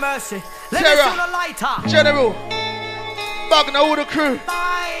 Lord of mercy. Terror, General, Magna, all the crew,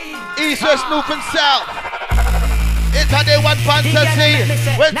 East, West, North and South. It's how they want fantasy.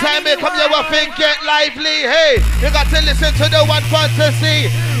 When time may come, you will think get lively. Hey, you got to listen to the one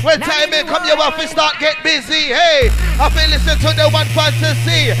fantasy. When time may come, you will start get busy. Hey, I feel listen to the one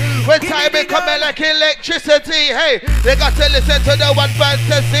fantasy. When time may come like electricity. Hey, they got to listen to the one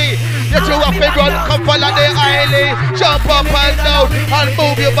fantasy. That you up and run, come follow the island. Jump up and down and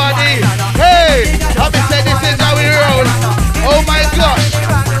move your body. Hey, I be saying this is how we roll. Oh my gosh.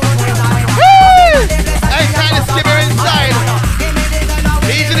 Woo! I kind of skimmer inside.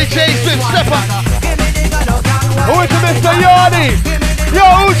 Easily chase with step up. Who is Mr. Yardy? Yo,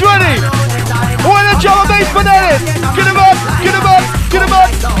 who's ready? Who are the drum and bass fanatics? Get him up, get him up, get him up,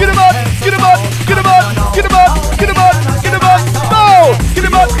 get him up, get him up, get him up, get him up, get him up, get him up. No! Get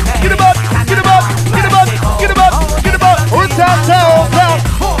him up, get him up, get him up, get him up, get him up, get him up. Who's down, down?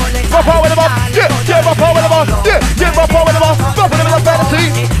 My power with him up, yeah, my power with him up, yeah, my power with him up, fuck with him in the fantasy,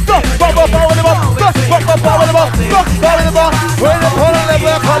 fuck my power with him up, fuck my power with him up, fuck power with him up, when the corner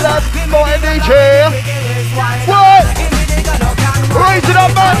level colors, for a DJ. What? Raise it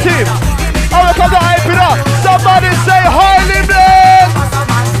up, massive. I will come to hype it up. Somebody say highly blessed.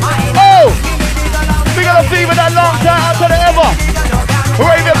 Oh, we got a fever that long time after the ever.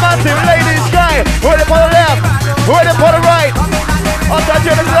 Rave it massive, ladies sky. Ready for the left, ready for the right. On that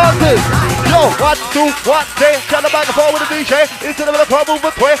the glasses. Yo, 1, 2, 1, day. Turn the back and forward with the DJ. Into the middle club, move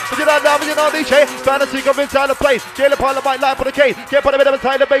with twist. But you're not down, but you're not DJ. Phantasy come inside the place. Get upon the mic, line for the case. Get put a bit of a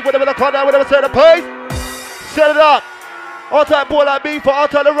side of the bait, whatever the corner, whatever set the pace. Set it up. All time boy like me for all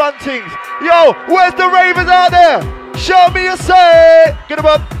time the run things. Yo, where's the ravers out there? Show me a say. Get him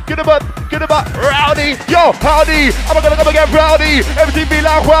up, get him up, get him up. Rowdy, yo, howdy. I'm gonna come again, rowdy. Everything be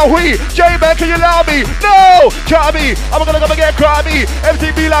like wowee. J-Man, can you allow me? No, try me. I'm gonna come again, cry me.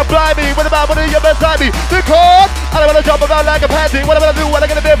 Everything be like blimey. When the man put in your beside me. Because I don't wanna jump around like a panty. What am I gonna do? What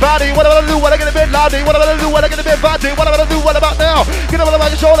am I gonna be body? What am I gonna do? What am I gonna be loudly? What am I gonna do? What am I gonna be body? What am I gonna do? What about now? Get up on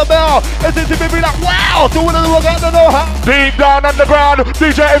the shoulder bell. Everything be like wow. Do what I do, I got to know how. Deep down underground,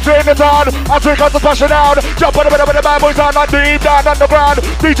 DJ MC in the town. I drink out the passion out. Jump on the middle with the bad boys on. Deep down underground,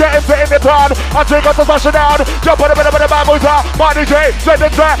 DJ MC in the town. I drink out the passion out. Jump on the middle with the bad boys on. My DJ, send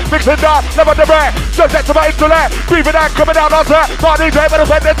it back, mixing down, never the break. Just get to my intellect. Breathing out, coming down on set. My DJ, better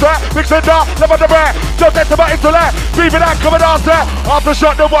send it back, mixing down, never the break. Just get to my intellect. Breathing out, coming down set. After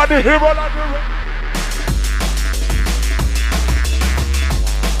shot the one, the hero like the ring.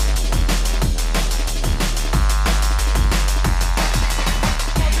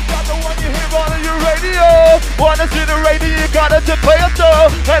 On your radio, wanna see the radio, you gotta just play a show.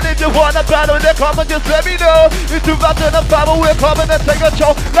 And if you wanna battle in the comment, just let me know. If you got in the battle, we're coming and take a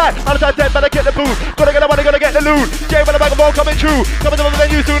show. Like, I'm trying to better get the boost. Gonna get the money, gonna get the loot. Game on the microphone coming true. Coming to the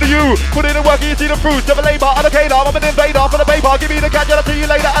venue soon to you. Put in the work and you see the fruits. Never labor, allocator, I'm an invader for the paper. Give me the catch, I'll see you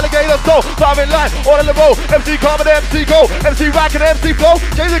later, alligator. So, fire in line, all in the row. MC Carmen, MC Go, MC Rack and MC Flow.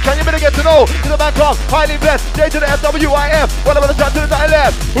 Jason, can you better get to know? To the man club, highly blessed. J to the SWIF. What I'm gonna try to the night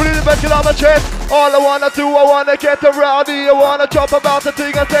left. Who did the best get on my chest? All I wanna do, I wanna get around me. I wanna jump about the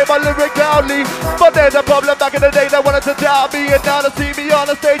thing and say my lyric loudly. But there's a problem back in the day that wanted to doubt me. And now they see me on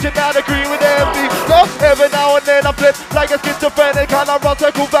the stage and now they agree with me. So every now and then I flip like a schizophrenic. And I run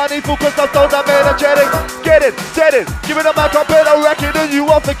circle vanny focus on those I'm energetic. Get it, set it, give it a mic, I better record and you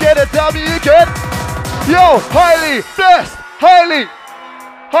won't forget it. Tell me again. Yo, highly blessed, highly.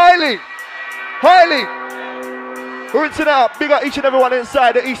 Rinsing out, big up each and everyone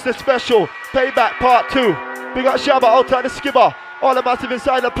inside the Easter special. Payback part 2. Big up Shabba, outside the skipper. All the massive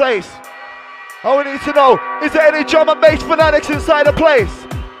inside the place. All we need to know, is there any drum and bass fanatics inside the place?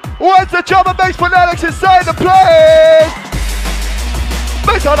 What's the drum and bass fanatics inside the place?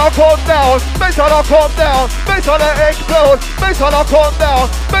 Bass on our calm down, bass on our calm down, bass on our explode, bass on our calm down,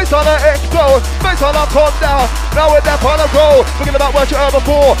 bass on our explode, bass on our calm down. Now we're that on a roll, forget about what you heard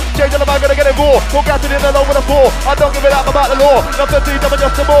before. Change on the mind, gonna get it raw. Go gas it in and over the floor. I don't give it up about the law. Now 15, I'm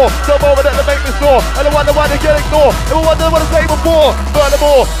just some more. So more that they make me snore. And I wonder why they get ignored. Never wonder what I say before.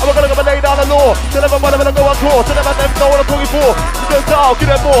 Furthermore, I'm gonna go and lay down the law. Tell everyone I'm gonna go on tour. Tell them I never know what I'm talking for. Still style,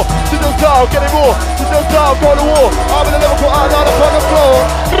 get it more. Still style, get it more. Still style, go to war. I'm in the Liverpool, I'm on the floor.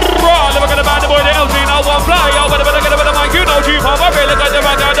 Right, never gonna ban the boy, the LZ, now one fly. Yo, but I'm gonna get a bit of my, you know, G-Pop. I really got the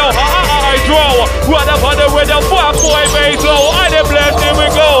right, I know. I draw. What up on the with the fat boy bass low. I did bless, here we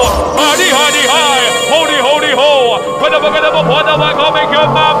go. Hardy, hardy, high. Holy, holy, ho. Put up a bit of a pot, I can't make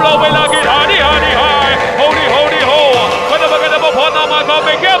your man blow. We like it. Hardy, hardy, high. Holy, holy, ho. Put up a bit of a pot, I can't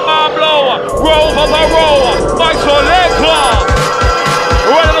make your man blow. Roll, papa, roll. My selector.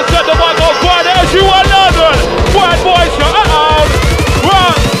 Ready to set the mic on fire as you are London. White boys, shut out.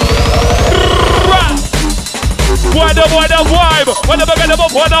 Run. Whenever get them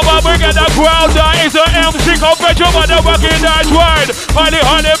up on the bar, we get the crowd. That is a MC convention, but the rocking that's wide. Honey,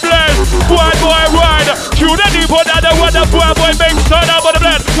 honey, bless. Boy, ride. Shoot the deep one, the one, the boy, make son up on the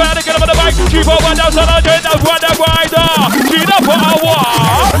blend. Try to get up on the bike. Keep on 1,100, that's what the rider. Keep up for a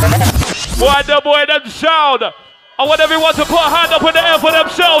while. What the boy, them sound. I want everyone to put a hand up in the air for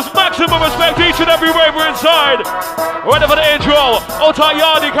themselves. Maximum respect each and every raver inside. Ready for the intro. Ota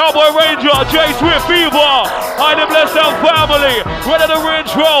Yardi, Cowboy Ranger, J Swift Fever. Highly blessed and family. Ready to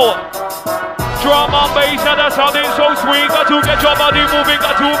intro. Drum and bass and that sounding so sweet. Got to get your body moving,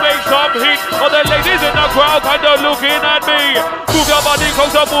 got to make some heat. All the ladies in the crowd kind of looking at me. Move your body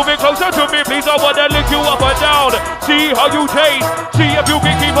closer, moving closer to me. Please, I want to lift you up and down. See how you taste. See if you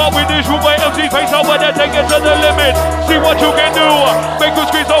can keep up with this room by MC face. I want to take it to the limit. See what you can do. Make you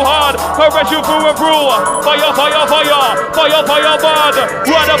scream so hard. Caress you through and through. Fire, fire, fire. Fire, fire, bud.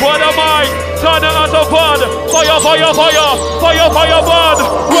 Run up on the mic. Turn it as a bud. Fire, fire, fire. Fire, fire, bud.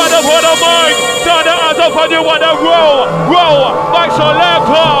 Run up on the mic. Turn it as a fun. You want to roll. Back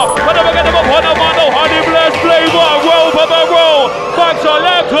selector. Whenever get them up on the man. No honey blessed flavor. Roll, Papa, roll. Back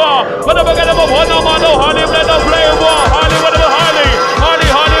selector. Whenever get them up on the man. No honey blessed flavor. Honey, whatever, honey.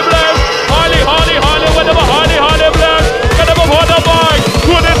 Honey blessed. Honey, whatever, honey blessed. Get them up on the mic.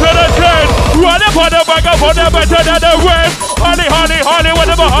 Put it to the chin. Run up on the back up on the better than the rest. Honey,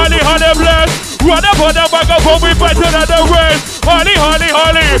 whatever, honey blessed. Run up on the back up on me better than the rest. Honey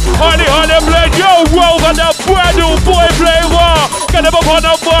blessed. Yo, roll for the brand new boy flavor. Get them up on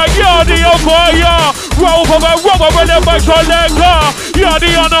the mic. Yardi on fire. Roll for the rubber with the back selector.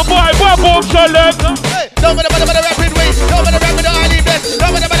 Yardi on the mic. Boom selector. Hey, don't bother with the rapid way. Don't bother with the highly blessed.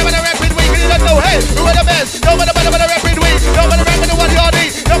 Don't bother with the rapid way. You don't know, hey, who are the best? Don't bother with the rapid way. Don't bother with the one Yardi.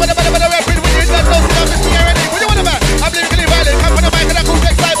 Don't bother with the rapid way. You don't know, see, I'm just here already. What do you want about? I'm lyrically violent. Come on the mic and I cause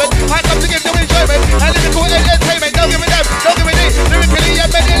excitement. I come to give them enjoyment. And lyrical entertainment. Don't give me them. Don't give me this. Lyrically,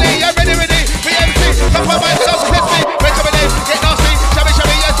 I'm ready. BMC, come on, mic, don't piss me. When come in, get nasty. Shabby,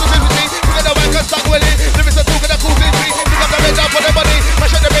 yes, specifically. You get the mic and start willing. Lyrics are talking, cool things. Pick up the red down for the body.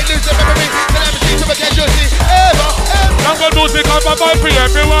 Mash up the red loose, the memory. Tell MC to make it juicy. Ever. Jungle music on my mind for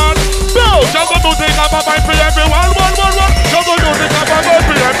everyone. Go! Jungle music on my mind for everyone. One. Jungle music on my mind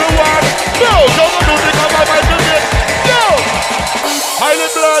for everyone. Go! Jungle music on my mind for everyone. Go! Highly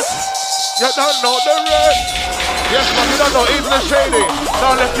blessed. You don't know the rest. Yes, but you don't know even the shady.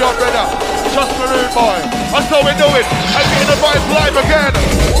 Now left your brother. Just Maroon boy. That's how we do it. And getting the vibes live again.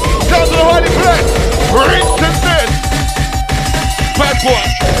 Down to the highly blessed. Rinse and this. Bad boy.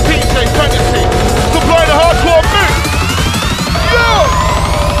 DJ Phantasy. Supply the hardcore mix. Yo!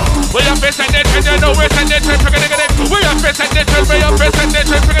 We are facing the trend, you know we're sending the trend, we are facing the trend, we are facing the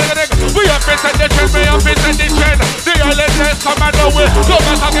trend, we are facing the trend, we are facing the trend. The islanders come and know we go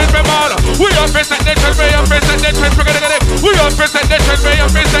back again, me man. We are facing the trend, we are facing the trend, we are facing the trend, we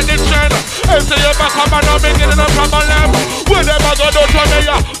are facing the trend. MC you back come and know me getting up from my left. We never go down to me,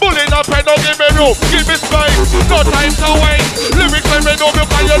 bullying up and don't give me room, give me space, no time to wait. Lyrics let me know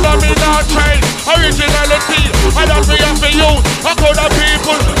because you know me not change. Originality, and that's me and for you. I call the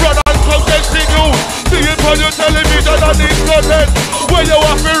people, run and protecting you. See it on your television and internet. When you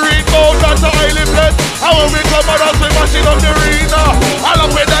have to read more, that's a highly blessed. And when we come out, we machine on the arena. I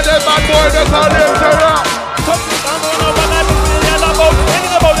love it that them bad boy, they call them terror. Something I don't know what I'm feeling about.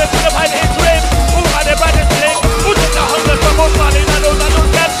 Thinking about the thing about the dream. Who are the baddest thing? Who took the hunger from us, man? I don't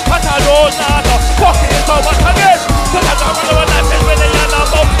get what I don't know. Fuck it, so what again? So I don't know what I'm saying when they are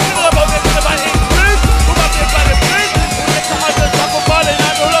about. Thinking about the thing about the dream. Who are the baddest thing? Who took the hunger from us, man?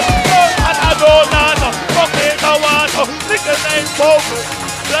 I don't know. Fuck it, so what? Niggas ain't focused.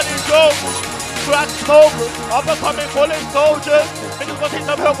 Bloody joke. Crack smoker, overcoming fallen soldiers. And you got some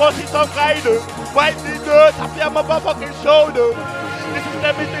help, got some guidance. Wipe the dirt off your motherfucking shoulders. This is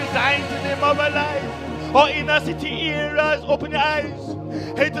them designed to demoralize. Our inner city eras, open your eyes.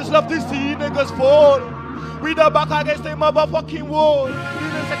 Haters love to see niggas fall. We the back against the motherfucking wall. You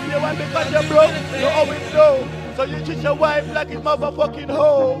don't sex your wife because you're broke. You always know. So you treat your wife like it's motherfucking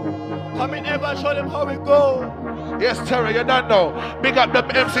hoe. Come in ever, show them how it go. Yes, Terry, you don't know. Big up the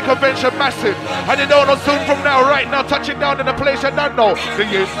MC convention massive. And you don't know soon from now, right now, touching down in the place you don't know. The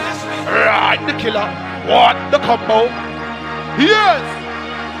yes, right, the killer. What? The combo. Yes!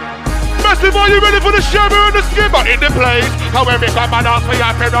 Massive, are you ready for the shabby and the skimmer in the place? How we become an ass, we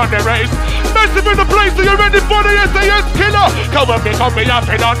have been on the race. Massive in the place, are you ready for the SAS killer? How we become, we have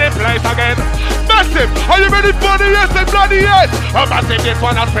been on the place again. Massive, are you ready for the yes and bloody yes? Oh, Massive, this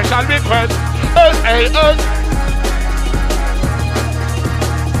one a special request. SAS.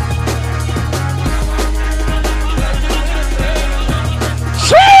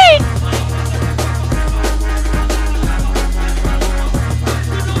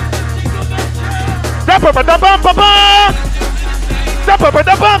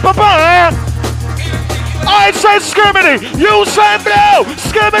 I say skibbity, you say blue,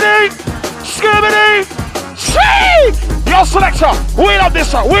 skibbity, skibbity, see! Your selector, we love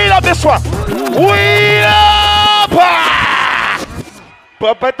this one, we love this one. We love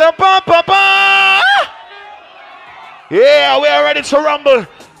Yeah, we are ready to rumble.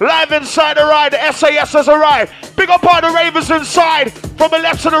 Live inside the ride, the SAS has arrived. Big up all the ravers inside. From the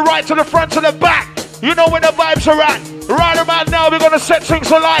left to the right, to the front to the back. You know where the vibes are at. Right about now, we're gonna set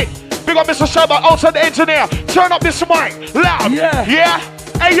things alight. Big up Mr. Shabba, outside the engineer. Turn up this mic, loud. Yeah?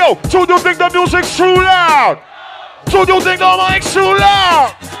 Hey yo, do you think the music's too loud? Do you think the mic's too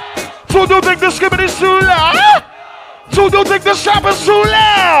loud? Do you think the skibbity's too loud? Do you think the Shabba's too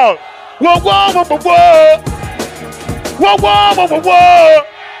loud? Whoa, whoa, whoa, whoa, whoa. Whoa, whoa, whoa, whoa, whoa.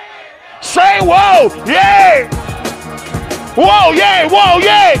 Say whoa, yeah. Whoa, yeah, whoa,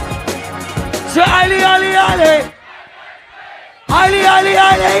 yeah. Say Ali, Ali, Ali. Ali, Ali,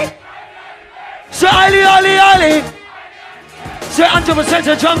 Ali. Say Ali, Ali, Ali. Say 100%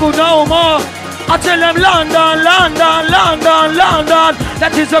 the jungle no more. I tell them London, London, London, London.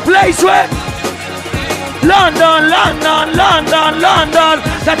 That is a place where London, London, London, London.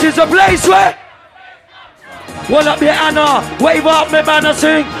 That is a place where Wall up your Anna, wave up me banner,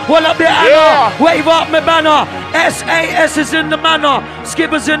 sing. Wall up your Anna, wave up me banner. SAS is in the manor,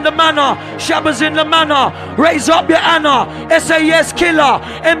 Skibber's in the manor, Shabba's in the manor. Raise up your Anna, SAS killer,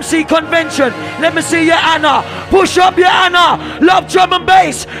 MC convention. Let me see your Anna. Push up your Anna, love drum and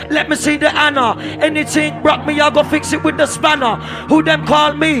bass. Let me see the Anna. Anything broke me, I go fix it with the spanner. Who them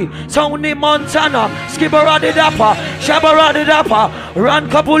call me? Tony Montana, Skibber the dapper, Shabba the dapper, run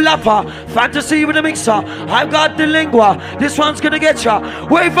couple lapper, Phantasy with the mixer. I've got the lingua, this one's gonna get ya.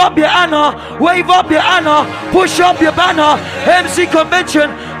 Wave up your Anna, wave up your Anna. Push up your banner, MC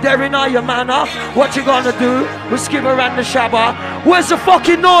convention, they're in all your manner. What you gonna do with Skibber and the Shabba? Where's the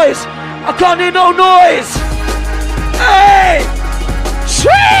fucking noise? I can't hear no noise. Hey!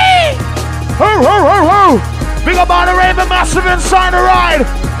 Shee! Ho, ho, ho, ho! Big up on the Raven Massive inside the ride.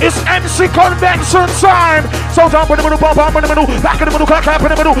 It's MC convention time. So jump in the middle, pop up in the middle, back in the middle, clap in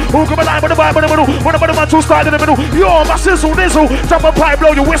the middle. Who come alive with the vibe in the middle? One of the man two start in the middle. Yo, my sizzle, nizzle. Jump up high,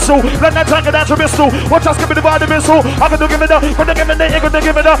 blow your whistle. Let that tank dance your pistol. Watch us give me the vibe, the missile. I'm gonna give it up, gonna give it up, gonna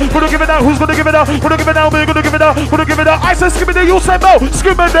give it up, gonna give it up. Who's gonna give it up? Gonna give it up, we're gonna give it up, gonna give it up. I said skip it, you say no.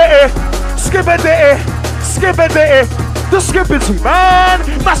 Skip it there, skip it there, skip it there. The skippity man,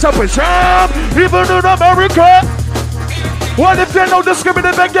 mash up a jam, even in America. What if you know the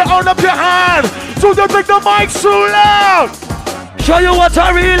skippity man, get on up your hand. So you think the mic's too loud. Show you what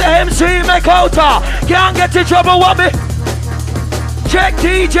a real MC make out of. Can't get in trouble with me. Check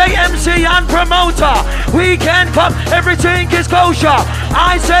DJ, MC and promoter. Weekend come, everything is kosher.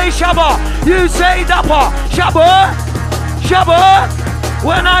 I say Shabba, you say Dapper. Shabba, Shabba.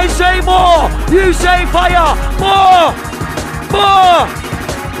 When I say more, you say fire. More. More!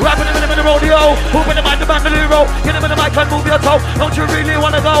 Rapping him in the rodeo, moving the mic, the bandolero. Get him in the mic and move your toe. Don't you really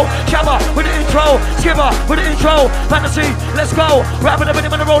wanna go? Shabba with the intro, Skibber with the intro. Phantasy, let's go. Rapping him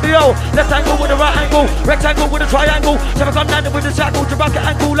in the rodeo. Left angle with the right angle, rectangle with a triangle. Seven come nine with the tackle, to rock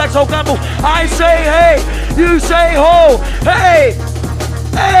angle like so gamble. I say hey, you say ho. Hey,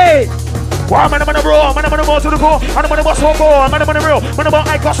 hey. Wow, man, I'm on the roll, man, I'm on the more to the core, man, I'm on the boss home boy, man, I'm on the real, man, I'm on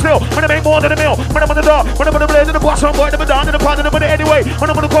I cost still, man, I make more than a meal, man, I'm on the dog, man, I'm on the blade of the boss home boy, never down in the pot, never anyway,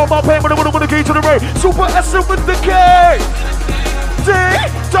 man, I'm on the call, my pain, man, I'm on the key to the ray, super S with the K, D,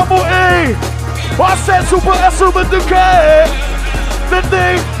 double E, I said super S with the K, the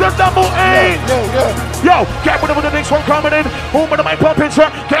D, the double E, yo, get with the next one coming in, who with the mic pumping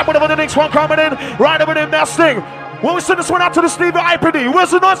track, get with the next one coming in, right over them, that sting. When we send this one out to the Stevie IPD,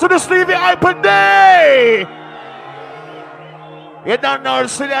 where's the noise to the Stevie IPD? You don't know,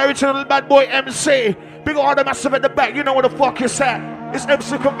 it's the original bad boy MC. Big all the massive at the back, you know what the fuck is that? It's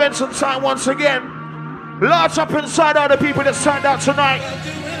MC convention time once again. Large up inside all the people that signed out tonight.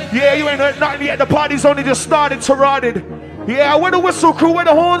 Yeah, you ain't heard nothing yet, the party's only just started to rotted. Yeah, where the whistle crew, where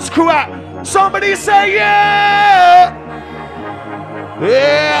the horns crew at? Somebody say yeah!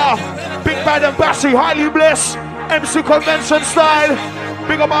 Yeah! Big Bad and Bassy, highly blessed. MC convention style.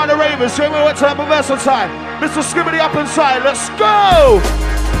 Big up on the Ravens. Here we went to the versatile. Mr. Skibbity up inside. Let's go.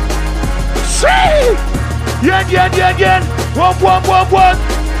 See. Yen, yen, yen, yen. One, one, one, one.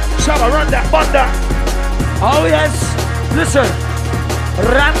 Shabba, run that, bun that. Oh yes. Listen.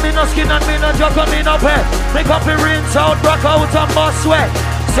 Ran me no skin and me no joke and me no pet. Make up the rinse out, rock out and boss sweat.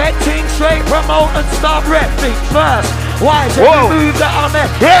 Set things straight, promote and stop rep. Think first. Why? So every move that I make,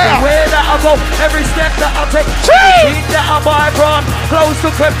 every way that I go, every step that I take, every team that I buy from, close to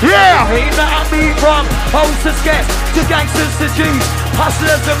crib, every team that I meet from, host to sketch, to gangsters to G's,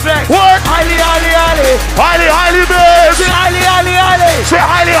 hustlers and flex. What? Highly, highly, highly. Highly, highly blessed. Say highly, highly, highly. Say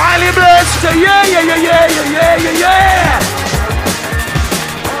highly, highly blessed. Say yeah, yeah, yeah, yeah, yeah, yeah, yeah, yeah.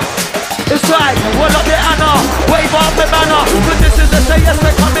 It's right, well up the Anna, wave up the banner. Cause this is the say yes,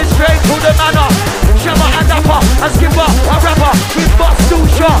 we're coming straight to the manor. Shabba and Dapper, and Skipper, a rapper. We bust too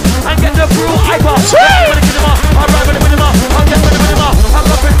short, and get the brew hyper. I'm with the I'm right with the minima, I'm just with the minima. I'm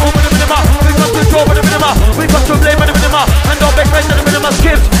up in over the minima, we got to draw with the minima. We got to blame with the minima, and don't make friends with the minima.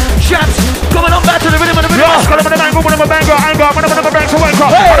 Skips, shaps, coming on back to the minima, the minima. Yes, got him in the mango, with him a banger, anger, with him in the bank to wake up.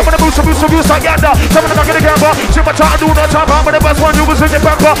 I'm gonna boost, like yonder. Some of them are gonna gamble. See my time, do no time, but the best one you was in your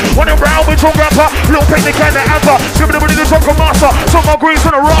bumper. When I'm round with your grandpa, little paint the can of amber. See me the drunken master, some more greens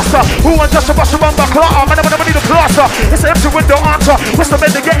on the roster. Who wants just to bust a bumper clotter? Man, I'm gonna need a plaster. It's empty with the answer. What's the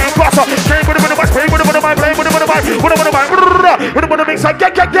men to get in closer? Game with the mic, play with the mic, play with the mic, with the mic, with the mix,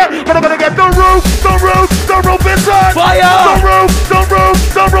 get. But I'm gonna get the roof inside. Fire! The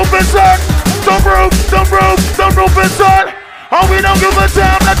roof inside. The roof inside. And we don't give a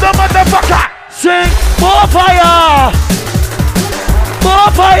damn, let the motherfucker sing more fire!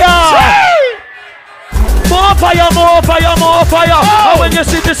 More fire! More fire, more fire, more fire! Oh. And when you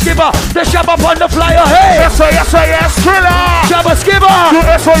see the skipper, the shabba on the flyer, hey! Yes, killer! Shabba skipper!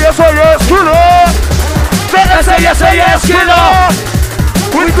 Yes, killer! Yes, killer!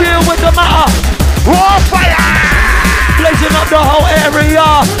 We deal with the matter! More fire! Blazing up the whole area.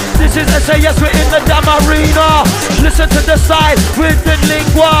 This is SAS, we're in the damn arena. Listen to the side with the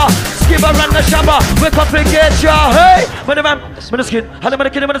lingua. Skipper and the shabba, we come to get ya. Hey, when the man, when the skin, how the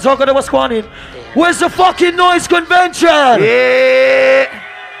man the talk of what's going on. Where's the fucking noise convention? Yeah.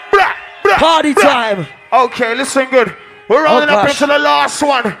 Party time. Okay, listen good. We're rolling up into the last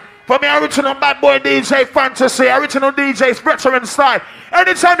one. For me, original bad boy DJ Phantasy, original DJ's veteran style.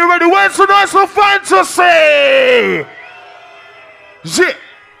 Anytime you're ready, where's the noise for Phantasy? Zip.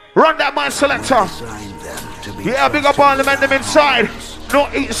 Run that man selector. Yeah, big up all the men them inside.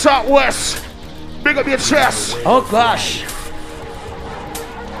 North, east, south, west. Big up your chest. Oh gosh.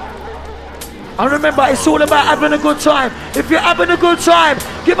 And remember, it's all about having a good time. If you're having a good time,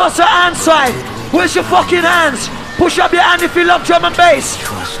 give us a hand sign. Where's your fucking hands? Push up your hand if you love drum and bass.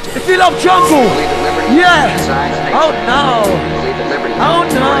 If you love jungle. Yeah. Oh no. Oh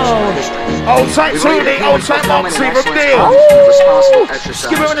no. Old tight Tony, old tight Moxie, reveal.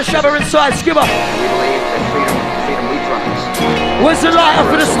 Skipper and the shabba inside, Skipper. Where's the lighter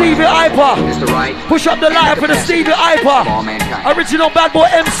for the Stevie Iper? Push up the lighter for the Stevie Iper. Original bad boy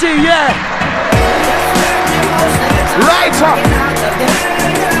MC, yeah. Lighter.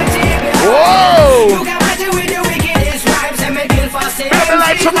 Whoa. Grab the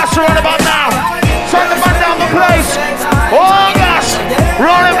lights from us around about now. Turn the man down the place. Oh gosh.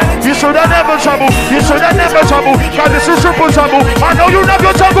 Roll him. You should have never trouble. You should have never trouble. Cause this is triple trouble. I know you love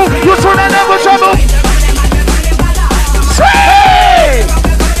your trouble. You should have never trouble. Hey!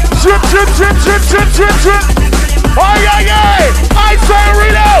 Drip. Oh yeah. I say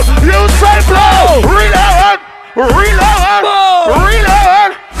reload. You say blow. Reload.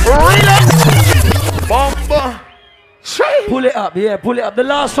 Bomba. Pull it up, yeah, pull it up. The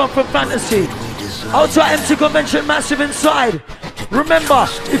last one from Phantasy. Outside MC Convention, massive inside. Remember,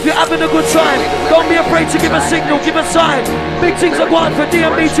 if you're having a good time, don't be afraid to give a signal, give a sign. Big things are going for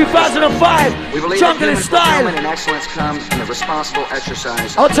DMB 2005. Jungle is style. And excellence comes in the responsible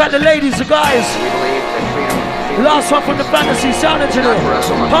exercise. Outside the ladies, the guys. Last one from the Phantasy sound engineer.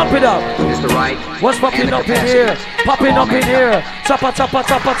 Pump it up. What's popping up in here? Popping up in here. Tappa, topping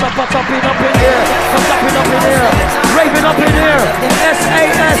up in here. I'm tapping up in here. Raving up in here.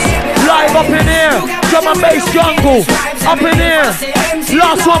 SAS live up in here. Drum and bass jungle up in here.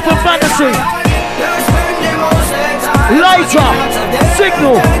 Last one from Phantasy. Lighter.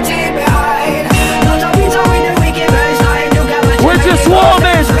 Signal. We're just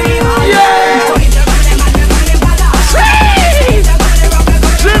warming. Yeah.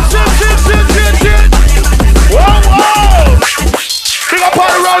 Whoa! Big up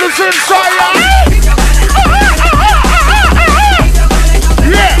all the rollers inside,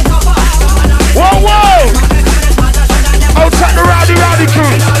 yeah! Whoa! Outside the rowdy crew.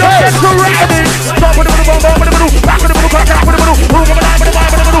 Let's get to rowdy. Top of the middle, back of the middle, crack of the middle, move of the line,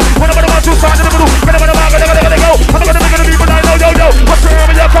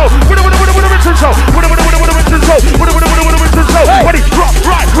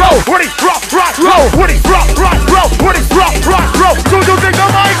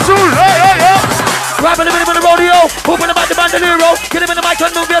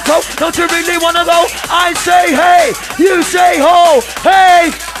 and move your toe. Don't you really wanna go? I say hey, you say ho,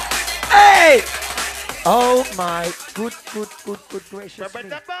 hey, hey. Oh my good gracious me.